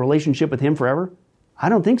and have a relationship with Him forever? I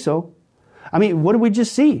don't think so. I mean, what did we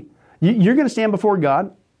just see? You're going to stand before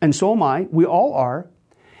God, and so am I. We all are.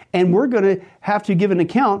 And we're going to have to give an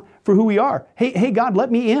account for who we are. Hey, God,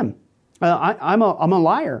 let me in. I'm a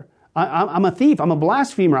liar. I'm a thief. I'm a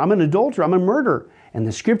blasphemer. I'm an adulterer. I'm a murderer. And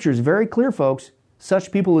the Scripture is very clear, folks.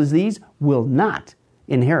 Such people as these will not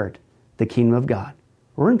inherit the kingdom of God.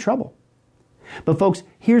 We're in trouble. But folks,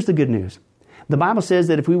 here's the good news. The Bible says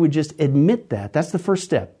that if we would just admit that, that's the first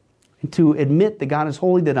step. To admit that God is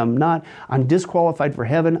holy, that I'm disqualified for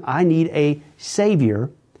heaven, I need a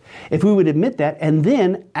Savior. If we would admit that and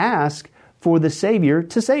then ask for the Savior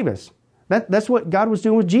to save us. That's what God was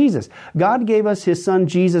doing with Jesus. God gave us His Son,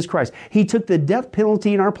 Jesus Christ. He took the death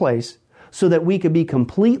penalty in our place so that we could be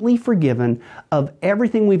completely forgiven of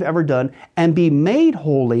everything we've ever done and be made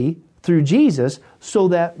holy through Jesus so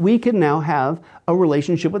that we can now have a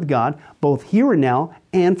relationship with God both here and now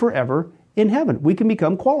and forever in heaven. We can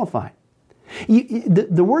become qualified.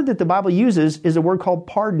 The word that the Bible uses is a word called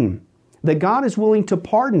pardon. That God is willing to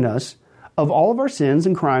pardon us of all of our sins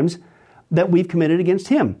and crimes that we've committed against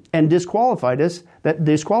Him and disqualified us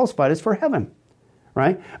for heaven.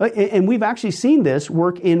 Right? And we've actually seen this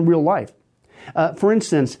work in real life. For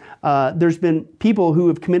instance, there's been people who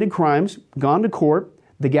have committed crimes, gone to court,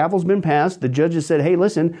 the gavel's been passed, the judge has said, hey,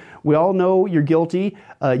 listen, we all know you're guilty,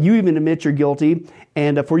 you even admit you're guilty,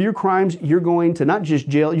 and for your crimes, you're going to not just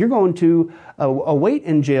jail, you're going to await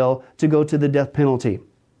in jail to go to the death penalty.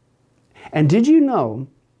 And did you know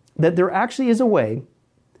that there actually is a way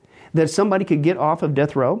that somebody could get off of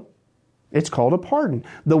death row? It's called a pardon.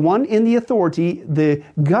 The one in the authority, the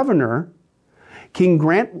governor, can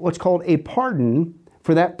grant what's called a pardon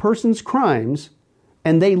for that person's crimes,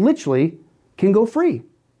 and they literally can go free.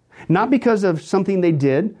 Not because of something they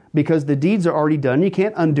did, because the deeds are already done, you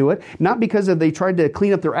can't undo it. Not because they tried to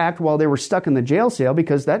clean up their act while they were stuck in the jail cell,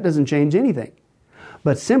 because that doesn't change anything.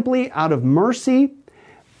 But simply out of mercy,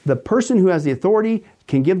 the person who has the authority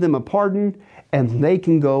can give them a pardon and they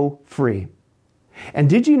can go free. And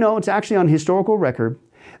did you know it's actually on historical record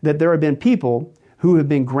that there have been people who have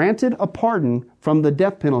been granted a pardon from the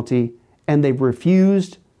death penalty and they've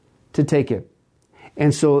refused to take it.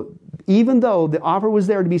 And so even though the offer was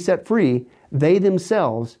there to be set free, they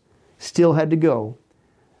themselves still had to go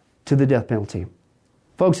to the death penalty.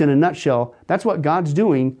 Folks, in a nutshell, that's what God's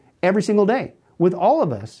doing every single day with all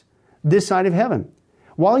of us this side of heaven.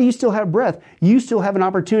 While you still have breath, you still have an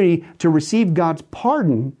opportunity to receive God's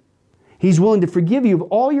pardon. He's willing to forgive you of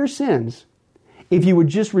all your sins if you would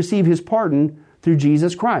just receive His pardon through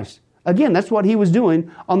Jesus Christ. Again, that's what He was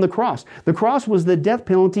doing on the cross. The cross was the death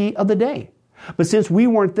penalty of the day. But since we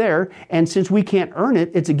weren't there, and since we can't earn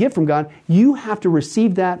it, it's a gift from God, you have to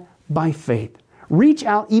receive that by faith. Reach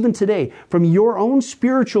out even today from your own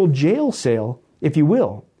spiritual jail cell, if you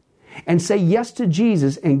will, and say yes to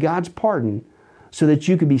Jesus and God's pardon so that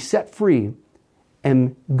you can be set free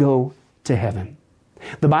and go to heaven.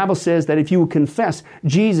 The Bible says that if you will confess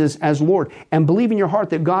Jesus as Lord and believe in your heart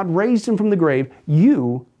that God raised Him from the grave,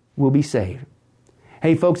 you will be saved.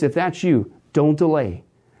 Hey folks, if that's you, don't delay.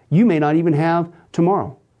 You may not even have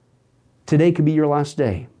tomorrow. Today could be your last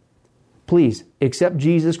day. Please accept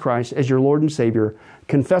Jesus Christ as your Lord and Savior.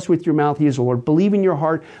 Confess with your mouth He is Lord. Believe in your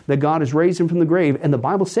heart that God has raised Him from the grave. And the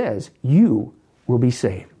Bible says you will be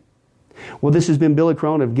saved. Well, this has been Billy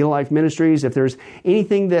Crone of Get a Life Ministries. If there's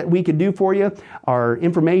anything that we could do for you, our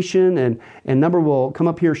information and number will come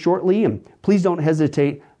up here shortly. And please don't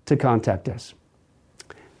hesitate to contact us.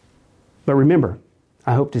 But remember,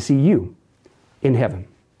 I hope to see you in heaven.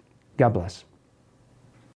 God bless.